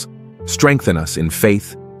battles. Strengthen us in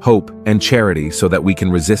faith, hope, and charity so that we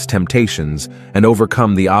can resist temptations and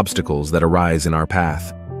overcome the obstacles that arise in our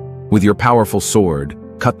path. With your powerful sword,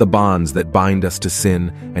 cut the bonds that bind us to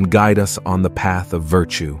sin and guide us on the path of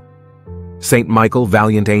virtue. Saint Michael,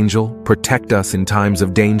 valiant angel, protect us in times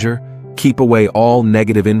of danger, keep away all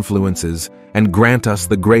negative influences, and grant us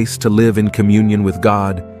the grace to live in communion with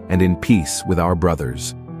God and in peace with our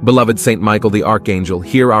brothers. Beloved Saint Michael the Archangel,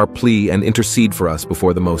 hear our plea and intercede for us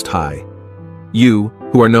before the Most High. You,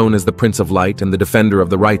 who are known as the Prince of Light and the defender of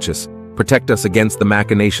the righteous, protect us against the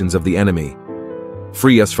machinations of the enemy.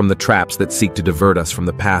 Free us from the traps that seek to divert us from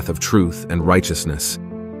the path of truth and righteousness.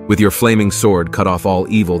 With your flaming sword, cut off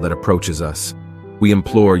all evil that approaches us. We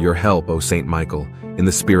implore your help, O Saint Michael, in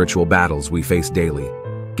the spiritual battles we face daily.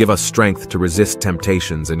 Give us strength to resist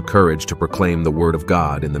temptations and courage to proclaim the word of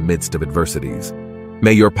God in the midst of adversities.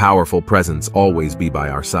 May your powerful presence always be by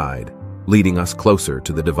our side, leading us closer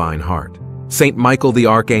to the divine heart. Saint Michael the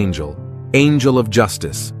Archangel, angel of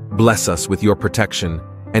justice, bless us with your protection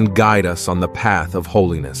and guide us on the path of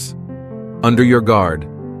holiness. Under your guard,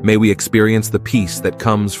 may we experience the peace that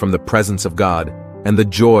comes from the presence of God and the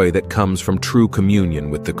joy that comes from true communion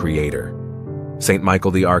with the Creator. Saint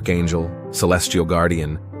Michael the Archangel, celestial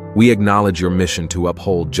guardian, we acknowledge your mission to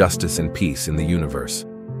uphold justice and peace in the universe.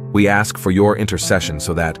 We ask for your intercession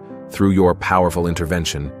so that, through your powerful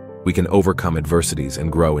intervention, we can overcome adversities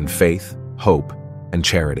and grow in faith, hope, and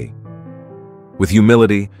charity. With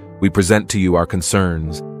humility, we present to you our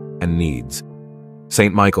concerns, and needs.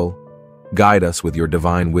 Saint Michael, guide us with your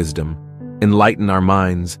divine wisdom, enlighten our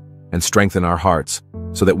minds, and strengthen our hearts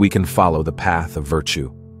so that we can follow the path of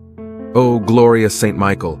virtue. O glorious Saint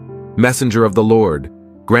Michael, messenger of the Lord,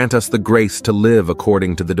 grant us the grace to live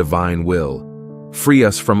according to the divine will. Free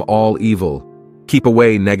us from all evil, keep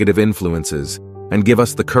away negative influences, and give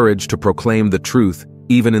us the courage to proclaim the truth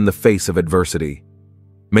even in the face of adversity.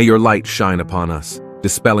 May your light shine upon us,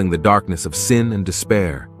 dispelling the darkness of sin and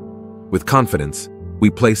despair. With confidence, we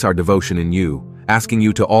place our devotion in you, asking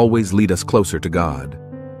you to always lead us closer to God.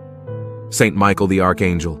 Saint Michael the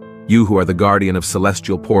Archangel, you who are the guardian of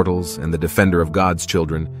celestial portals and the defender of God's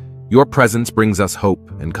children, your presence brings us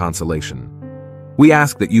hope and consolation. We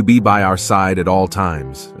ask that you be by our side at all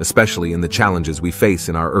times, especially in the challenges we face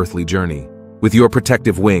in our earthly journey. With your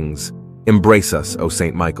protective wings, embrace us, O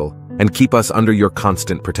Saint Michael, and keep us under your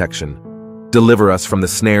constant protection. Deliver us from the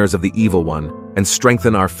snares of the evil one and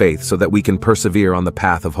strengthen our faith so that we can persevere on the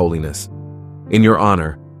path of holiness. In your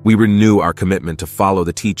honor, we renew our commitment to follow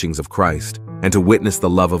the teachings of Christ and to witness the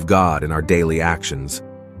love of God in our daily actions.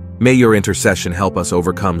 May your intercession help us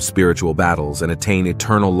overcome spiritual battles and attain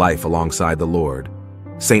eternal life alongside the Lord.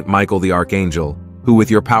 Saint Michael the Archangel, who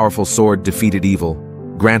with your powerful sword defeated evil,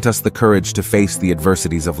 grant us the courage to face the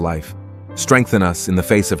adversities of life. Strengthen us in the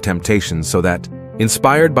face of temptations so that,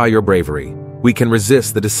 inspired by your bravery, we can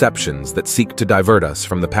resist the deceptions that seek to divert us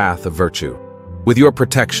from the path of virtue. With your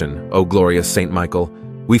protection, O glorious Saint Michael,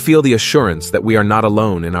 we feel the assurance that we are not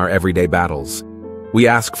alone in our everyday battles. We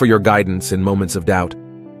ask for your guidance in moments of doubt,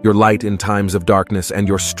 your light in times of darkness, and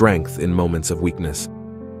your strength in moments of weakness.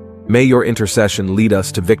 May your intercession lead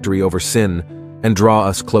us to victory over sin and draw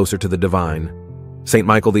us closer to the divine. Saint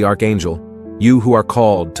Michael the Archangel, you who are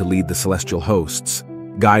called to lead the celestial hosts,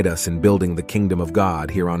 guide us in building the kingdom of God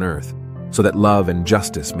here on earth, so that love and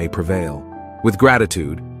justice may prevail. With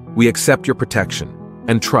gratitude, we accept your protection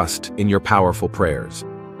and trust in your powerful prayers.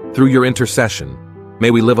 Through your intercession,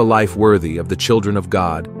 may we live a life worthy of the children of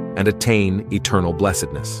God and attain eternal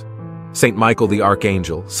blessedness. Saint Michael the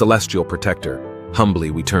Archangel, celestial protector,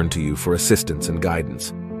 humbly we turn to you for assistance and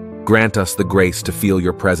guidance. Grant us the grace to feel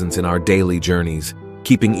your presence in our daily journeys,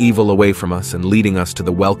 keeping evil away from us and leading us to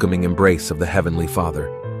the welcoming embrace of the Heavenly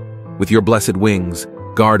Father. With your blessed wings,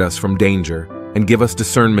 guard us from danger and give us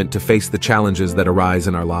discernment to face the challenges that arise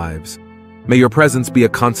in our lives. May your presence be a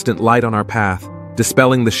constant light on our path,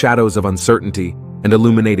 dispelling the shadows of uncertainty and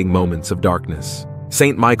illuminating moments of darkness.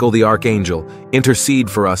 Saint Michael the Archangel, intercede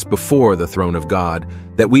for us before the throne of God,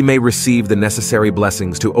 that we may receive the necessary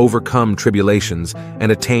blessings to overcome tribulations and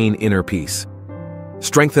attain inner peace.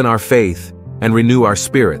 Strengthen our faith and renew our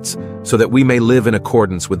spirits so that we may live in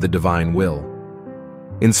accordance with the divine will.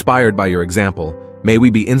 Inspired by your example, may we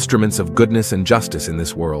be instruments of goodness and justice in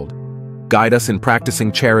this world. Guide us in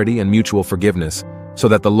practicing charity and mutual forgiveness so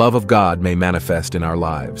that the love of God may manifest in our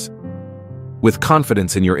lives. With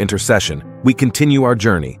confidence in your intercession, we continue our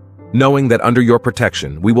journey, knowing that under your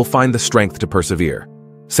protection we will find the strength to persevere.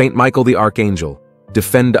 Saint Michael the Archangel,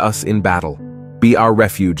 defend us in battle. Be our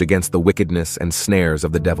refuge against the wickedness and snares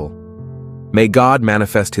of the devil. May God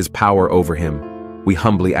manifest his power over him, we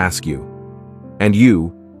humbly ask you. And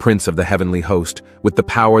you, Prince of the heavenly host, with the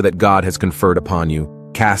power that God has conferred upon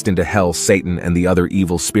you, cast into hell Satan and the other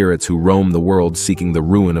evil spirits who roam the world seeking the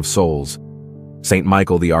ruin of souls. Saint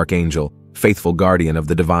Michael the Archangel, faithful guardian of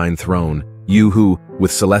the divine throne, you who,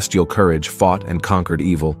 with celestial courage, fought and conquered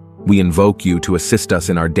evil, we invoke you to assist us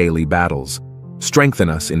in our daily battles. Strengthen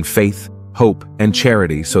us in faith, hope, and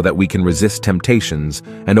charity so that we can resist temptations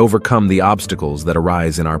and overcome the obstacles that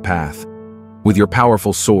arise in our path. With your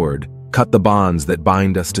powerful sword, cut the bonds that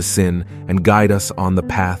bind us to sin and guide us on the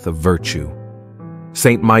path of virtue.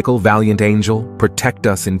 Saint Michael, valiant angel, protect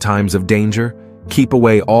us in times of danger, keep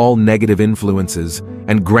away all negative influences,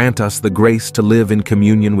 and grant us the grace to live in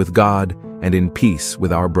communion with God and in peace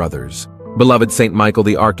with our brothers. Beloved Saint Michael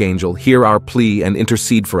the Archangel, hear our plea and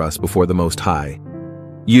intercede for us before the Most High.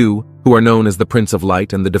 You, who are known as the Prince of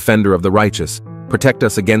Light and the defender of the righteous, protect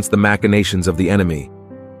us against the machinations of the enemy.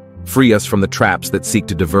 Free us from the traps that seek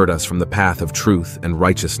to divert us from the path of truth and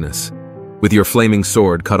righteousness. With your flaming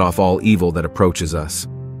sword, cut off all evil that approaches us.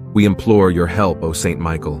 We implore your help, O Saint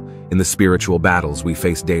Michael, in the spiritual battles we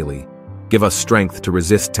face daily. Give us strength to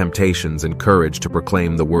resist temptations and courage to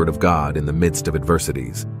proclaim the word of God in the midst of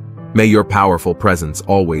adversities. May your powerful presence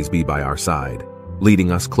always be by our side,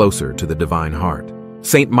 leading us closer to the divine heart.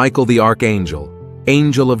 Saint Michael the Archangel,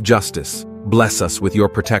 angel of justice, bless us with your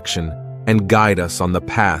protection and guide us on the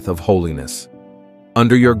path of holiness.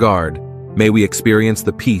 Under your guard, may we experience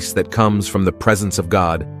the peace that comes from the presence of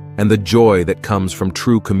God and the joy that comes from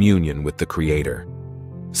true communion with the Creator.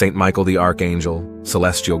 Saint Michael the Archangel,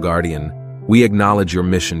 celestial guardian, we acknowledge your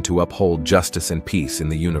mission to uphold justice and peace in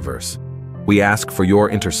the universe. We ask for your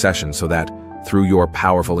intercession so that, through your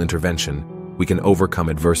powerful intervention, we can overcome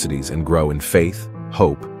adversities and grow in faith,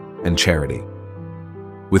 hope, and charity.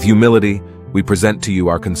 With humility, we present to you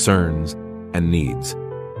our concerns and needs.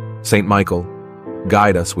 Saint Michael,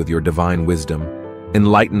 guide us with your divine wisdom,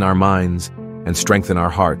 enlighten our minds, and strengthen our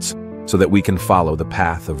hearts so that we can follow the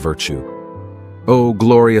path of virtue. O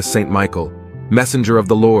glorious Saint Michael, messenger of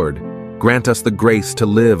the Lord, grant us the grace to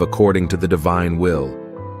live according to the divine will.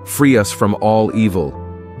 Free us from all evil,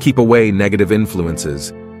 keep away negative influences,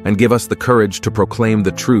 and give us the courage to proclaim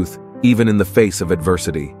the truth even in the face of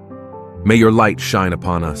adversity. May your light shine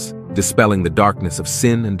upon us, dispelling the darkness of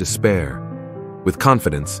sin and despair. With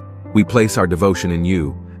confidence, we place our devotion in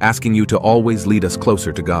you, asking you to always lead us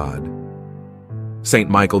closer to God. Saint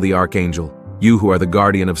Michael the Archangel, you who are the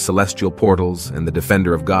guardian of celestial portals and the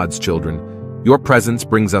defender of God's children, your presence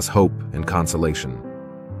brings us hope and consolation.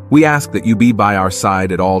 We ask that you be by our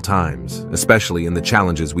side at all times, especially in the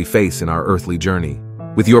challenges we face in our earthly journey.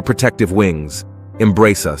 With your protective wings,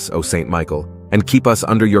 embrace us, O Saint Michael, and keep us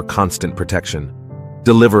under your constant protection.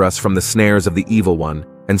 Deliver us from the snares of the evil one,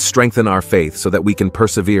 and strengthen our faith so that we can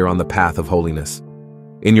persevere on the path of holiness.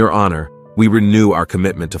 In your honor, we renew our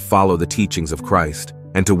commitment to follow the teachings of Christ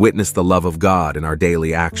and to witness the love of God in our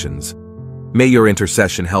daily actions. May your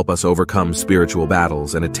intercession help us overcome spiritual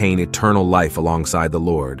battles and attain eternal life alongside the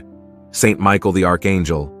Lord. Saint Michael the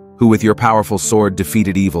Archangel, who with your powerful sword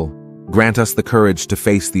defeated evil, grant us the courage to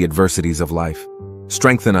face the adversities of life.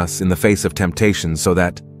 Strengthen us in the face of temptation so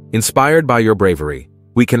that, inspired by your bravery,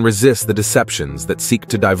 we can resist the deceptions that seek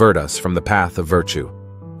to divert us from the path of virtue.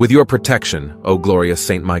 With your protection, O glorious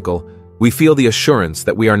Saint Michael, we feel the assurance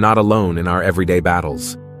that we are not alone in our everyday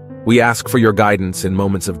battles. We ask for your guidance in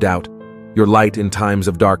moments of doubt, your light in times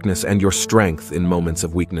of darkness, and your strength in moments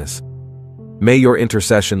of weakness. May your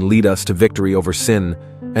intercession lead us to victory over sin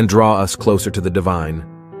and draw us closer to the divine.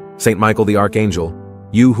 Saint Michael the Archangel,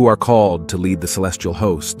 you who are called to lead the celestial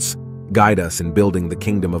hosts, guide us in building the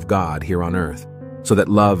kingdom of God here on earth, so that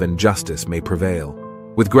love and justice may prevail.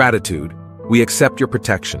 With gratitude, we accept your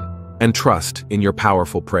protection and trust in your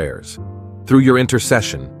powerful prayers. Through your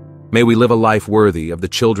intercession, may we live a life worthy of the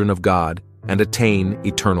children of God and attain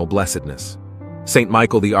eternal blessedness. Saint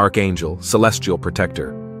Michael the Archangel, celestial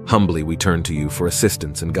protector, humbly we turn to you for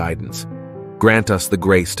assistance and guidance. Grant us the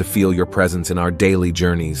grace to feel your presence in our daily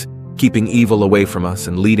journeys, keeping evil away from us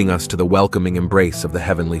and leading us to the welcoming embrace of the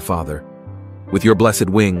Heavenly Father. With your blessed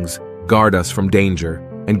wings, guard us from danger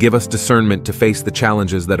and give us discernment to face the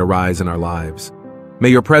challenges that arise in our lives. May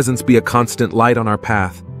your presence be a constant light on our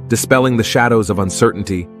path, dispelling the shadows of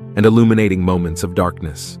uncertainty and illuminating moments of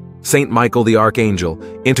darkness. Saint Michael the Archangel,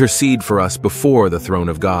 intercede for us before the throne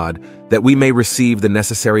of God, that we may receive the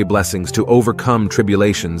necessary blessings to overcome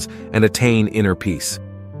tribulations and attain inner peace.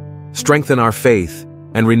 Strengthen our faith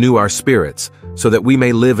and renew our spirits so that we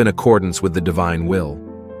may live in accordance with the divine will.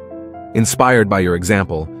 Inspired by your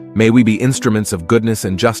example, may we be instruments of goodness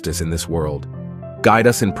and justice in this world. Guide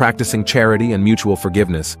us in practicing charity and mutual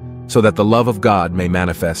forgiveness so that the love of God may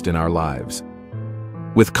manifest in our lives.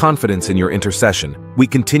 With confidence in your intercession, we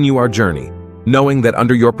continue our journey, knowing that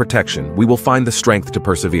under your protection we will find the strength to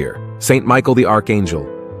persevere. Saint Michael the Archangel,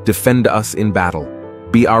 defend us in battle.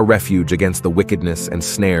 Be our refuge against the wickedness and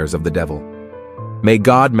snares of the devil. May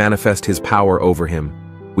God manifest his power over him,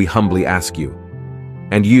 we humbly ask you.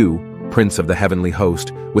 And you, Prince of the heavenly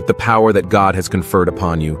host, with the power that God has conferred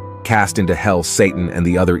upon you, cast into hell Satan and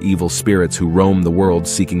the other evil spirits who roam the world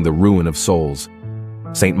seeking the ruin of souls.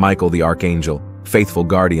 Saint Michael the Archangel, faithful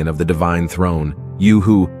guardian of the divine throne, you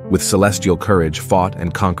who, with celestial courage, fought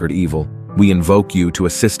and conquered evil, we invoke you to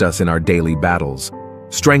assist us in our daily battles.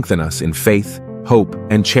 Strengthen us in faith, hope,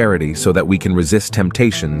 and charity so that we can resist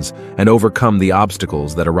temptations and overcome the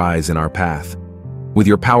obstacles that arise in our path. With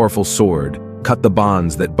your powerful sword, cut the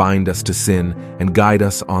bonds that bind us to sin and guide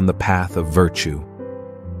us on the path of virtue.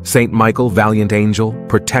 Saint Michael, valiant angel,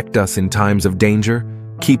 protect us in times of danger,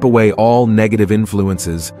 keep away all negative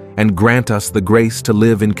influences, and grant us the grace to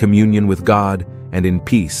live in communion with God and in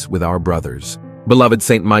peace with our brothers. Beloved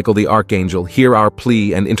Saint Michael the Archangel, hear our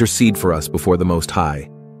plea and intercede for us before the Most High.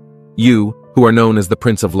 You, who are known as the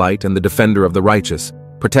Prince of Light and the defender of the righteous,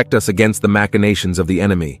 protect us against the machinations of the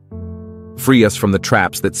enemy. Free us from the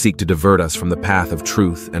traps that seek to divert us from the path of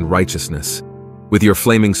truth and righteousness. With your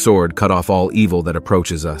flaming sword, cut off all evil that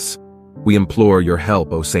approaches us. We implore your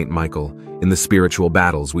help, O Saint Michael, in the spiritual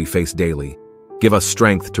battles we face daily. Give us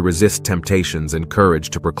strength to resist temptations and courage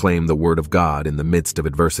to proclaim the word of God in the midst of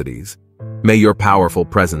adversities. May your powerful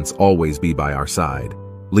presence always be by our side.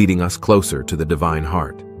 leading us closer to the divine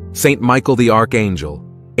heart. Saint Michael the Archangel,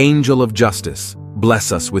 angel of justice,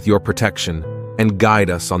 bless us with your protection and guide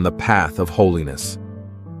us on the path of holiness.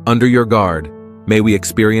 Under your guard, may we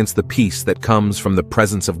experience the peace that comes from the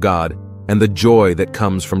presence of God and the joy that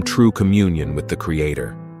comes from true communion with the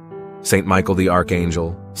Creator. Saint Michael the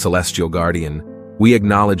Archangel, celestial guardian, we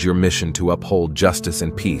acknowledge your mission to uphold justice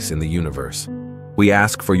and peace in the universe. We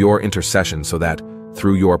ask for your intercession so that,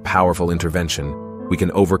 through your powerful intervention, we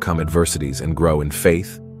can overcome adversities and grow in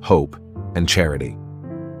faith, hope, and charity.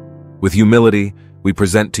 With humility, we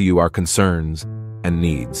present to you our concerns and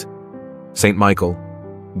needs. Saint Michael,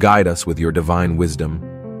 guide us with your divine wisdom,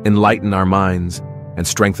 enlighten our minds, and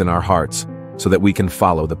strengthen our hearts so that we can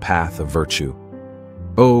follow the path of virtue.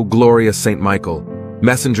 O glorious Saint Michael,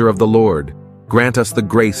 messenger of the Lord, grant us the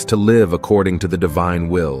grace to live according to the divine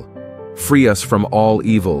will. Free us from all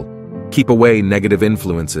evil, keep away negative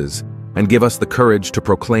influences, and give us the courage to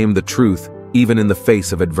proclaim the truth even in the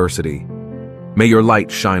face of adversity. May your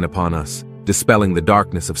light shine upon us, dispelling the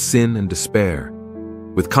darkness of sin and despair.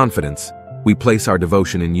 With confidence, we place our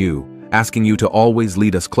devotion in you, asking you to always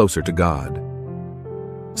lead us closer to God.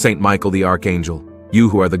 Saint Michael the Archangel, you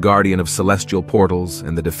who are the guardian of celestial portals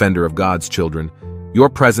and the defender of God's children, your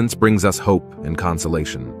presence brings us hope and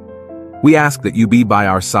consolation. We ask that you be by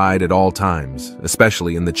our side at all times,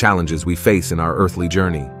 especially in the challenges we face in our earthly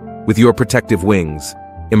journey. With your protective wings,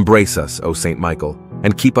 embrace us, O Saint Michael,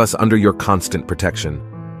 and keep us under your constant protection.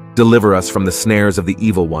 Deliver us from the snares of the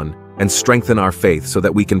evil one, and strengthen our faith so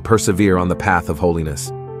that we can persevere on the path of holiness.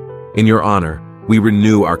 In your honor, we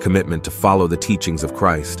renew our commitment to follow the teachings of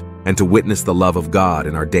Christ and to witness the love of God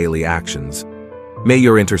in our daily actions. May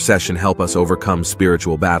your intercession help us overcome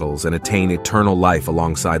spiritual battles and attain eternal life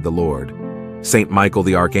alongside the Lord. Saint Michael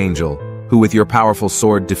the Archangel, who with your powerful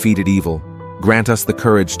sword defeated evil, grant us the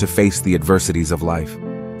courage to face the adversities of life.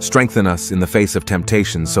 Strengthen us in the face of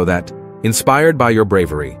temptation so that, inspired by your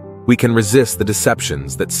bravery, we can resist the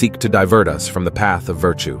deceptions that seek to divert us from the path of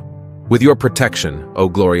virtue. With your protection, O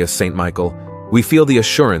glorious Saint Michael, we feel the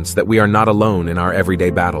assurance that we are not alone in our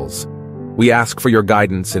everyday battles. We ask for your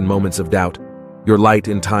guidance in moments of doubt, your light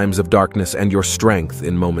in times of darkness, and your strength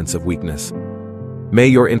in moments of weakness. May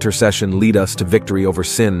your intercession lead us to victory over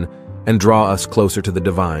sin and draw us closer to the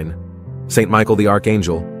divine. Saint Michael the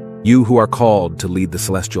Archangel, you who are called to lead the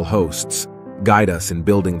celestial hosts, guide us in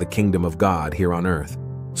building the kingdom of God here on earth,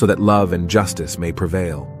 so that love and justice may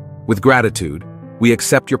prevail. With gratitude, we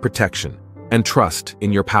accept your protection and trust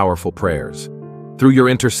in your powerful prayers. Through your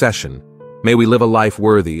intercession, may we live a life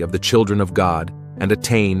worthy of the children of God and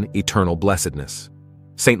attain eternal blessedness.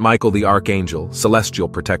 Saint Michael the Archangel, celestial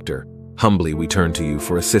protector, humbly we turn to you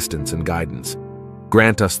for assistance and guidance.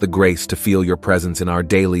 Grant us the grace to feel your presence in our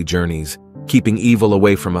daily journeys, keeping evil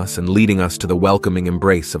away from us and leading us to the welcoming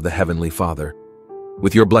embrace of the Heavenly Father.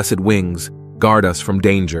 With your blessed wings, guard us from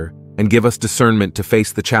danger and give us discernment to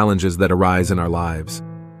face the challenges that arise in our lives.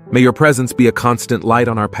 May your presence be a constant light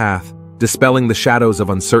on our path, dispelling the shadows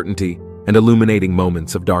of uncertainty and illuminating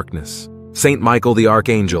moments of darkness. Saint Michael the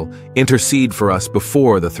Archangel, intercede for us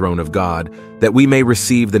before the throne of God, that we may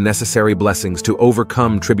receive the necessary blessings to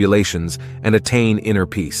overcome tribulations and attain inner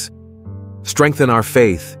peace. Strengthen our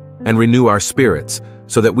faith and renew our spirits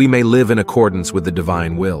so that we may live in accordance with the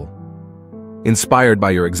divine will. Inspired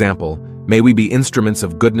by your example, may we be instruments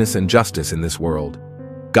of goodness and justice in this world.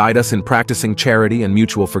 Guide us in practicing charity and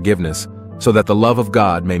mutual forgiveness so that the love of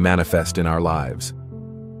God may manifest in our lives.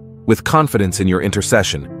 With confidence in your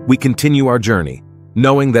intercession, we continue our journey,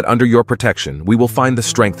 knowing that under your protection we will find the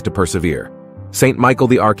strength to persevere. Saint Michael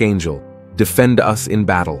the Archangel, defend us in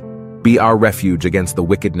battle. Be our refuge against the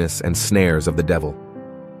wickedness and snares of the devil.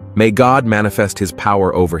 May God manifest his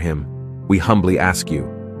power over him, we humbly ask you.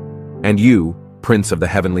 And you, Prince of the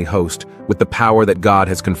heavenly host, with the power that God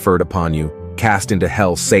has conferred upon you, cast into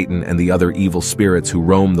hell Satan and the other evil spirits who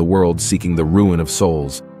roam the world seeking the ruin of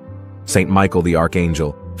souls. Saint Michael the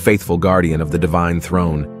Archangel, faithful guardian of the divine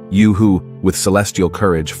throne, you who, with celestial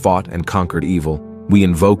courage, fought and conquered evil, we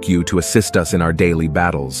invoke you to assist us in our daily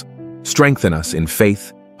battles. Strengthen us in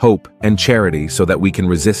faith, hope, and charity so that we can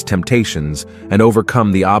resist temptations and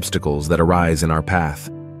overcome the obstacles that arise in our path.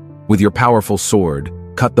 With your powerful sword,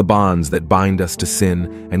 cut the bonds that bind us to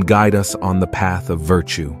sin and guide us on the path of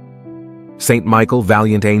virtue. Saint Michael,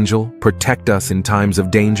 valiant angel, protect us in times of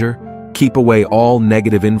danger, keep away all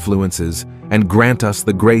negative influences, and grant us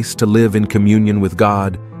the grace to live in communion with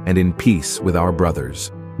God and in peace with our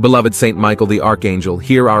brothers. Beloved Saint Michael the Archangel,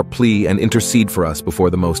 hear our plea and intercede for us before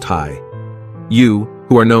the Most High. You,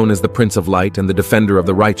 who are known as the Prince of Light and the defender of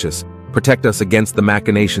the righteous, protect us against the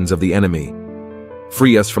machinations of the enemy.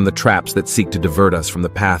 Free us from the traps that seek to divert us from the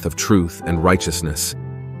path of truth and righteousness.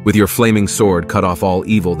 With your flaming sword, cut off all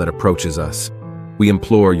evil that approaches us. We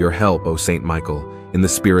implore your help, O Saint Michael, in the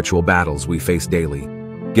spiritual battles we face daily.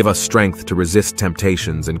 Give us strength to resist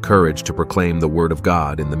temptations and courage to proclaim the word of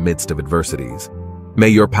God in the midst of adversities. May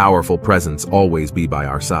your powerful presence always be by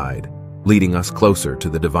our side, leading us closer to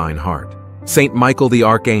the divine heart. Saint Michael the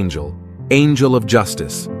Archangel, angel of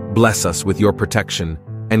justice, bless us with your protection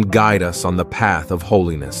and guide us on the path of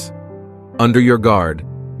holiness. Under your guard,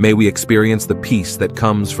 may we experience the peace that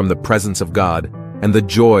comes from the presence of God and the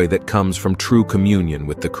joy that comes from true communion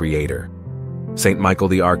with the Creator. Saint Michael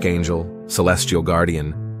the Archangel, celestial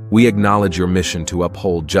guardian, we acknowledge your mission to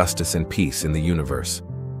uphold justice and peace in the universe.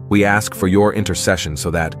 We ask for your intercession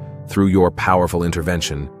so that, through your powerful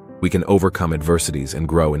intervention, we can overcome adversities and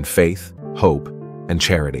grow in faith, hope, and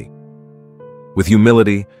charity. With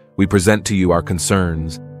humility, we present to you our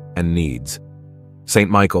concerns and needs.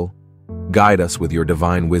 Saint Michael, guide us with your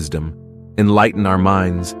divine wisdom, enlighten our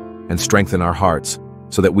minds, and strengthen our hearts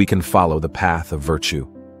so that we can follow the path of virtue.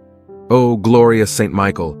 O glorious Saint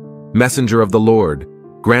Michael, messenger of the Lord,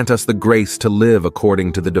 grant us the grace to live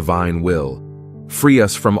according to the divine will. Free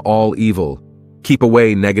us from all evil, keep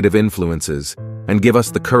away negative influences, and give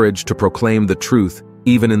us the courage to proclaim the truth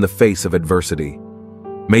even in the face of adversity.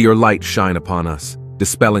 May your light shine upon us,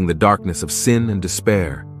 dispelling the darkness of sin and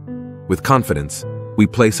despair. With confidence, we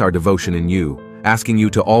place our devotion in you, asking you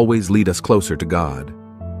to always lead us closer to God.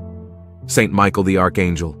 Saint Michael the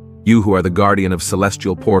Archangel, you who are the guardian of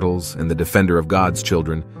celestial portals and the defender of God's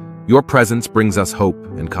children, your presence brings us hope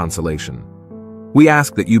and consolation. We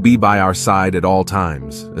ask that you be by our side at all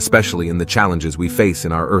times, especially in the challenges we face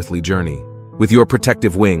in our earthly journey. With your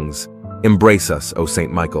protective wings, embrace us, O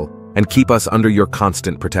Saint Michael, and keep us under your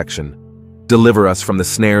constant protection. Deliver us from the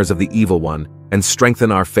snares of the evil one and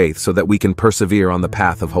strengthen our faith so that we can persevere on the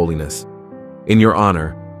path of holiness. In your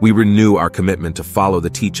honor, we renew our commitment to follow the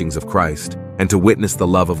teachings of Christ and to witness the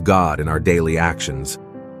love of God in our daily actions.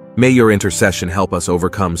 May your intercession help us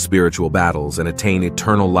overcome spiritual battles and attain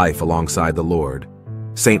eternal life alongside the Lord.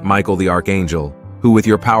 Saint Michael the Archangel, who with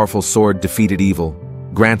your powerful sword defeated evil,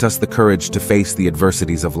 grant us the courage to face the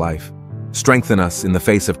adversities of life. Strengthen us in the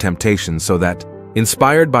face of temptation so that,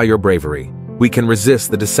 inspired by your bravery, we can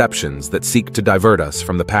resist the deceptions that seek to divert us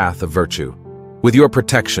from the path of virtue. With your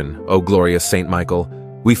protection, O glorious Saint Michael,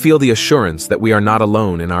 we feel the assurance that we are not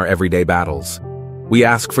alone in our everyday battles. We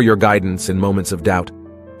ask for your guidance in moments of doubt,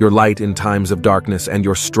 your light in times of darkness, and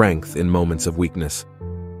your strength in moments of weakness.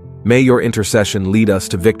 May your intercession lead us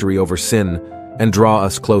to victory over sin and draw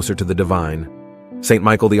us closer to the divine. Saint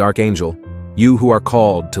Michael the Archangel, you who are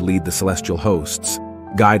called to lead the celestial hosts,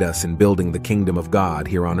 guide us in building the kingdom of God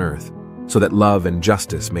here on earth, so that love and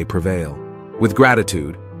justice may prevail. With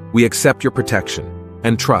gratitude, we accept your protection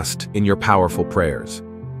and trust in your powerful prayers.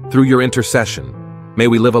 Through your intercession, may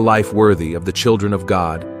we live a life worthy of the children of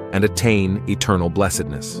God and attain eternal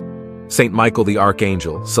blessedness. Saint Michael the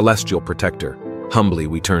Archangel, celestial protector, humbly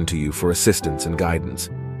we turn to you for assistance and guidance.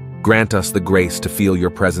 Grant us the grace to feel your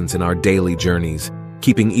presence in our daily journeys,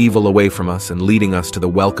 keeping evil away from us and leading us to the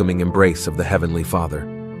welcoming embrace of the Heavenly Father.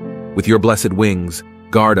 With your blessed wings,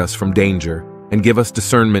 guard us from danger and give us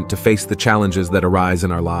discernment to face the challenges that arise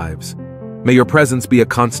in our lives. May your presence be a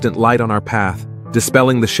constant light on our path,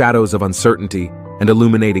 dispelling the shadows of uncertainty and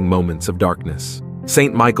illuminating moments of darkness.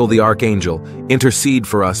 Saint Michael the Archangel, intercede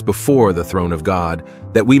for us before the throne of God,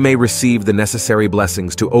 that we may receive the necessary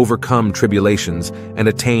blessings to overcome tribulations and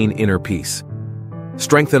attain inner peace.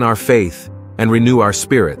 Strengthen our faith and renew our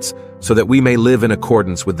spirits so that we may live in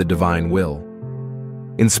accordance with the divine will.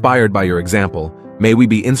 Inspired by your example, may we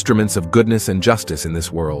be instruments of goodness and justice in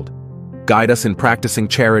this world. Guide us in practicing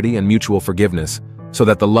charity and mutual forgiveness so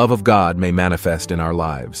that the love of God may manifest in our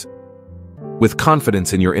lives. With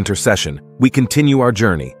confidence in your intercession, we continue our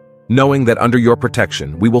journey, knowing that under your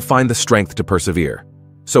protection we will find the strength to persevere.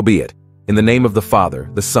 So be it. In the name of the Father,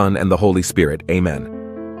 the Son, and the Holy Spirit, Amen.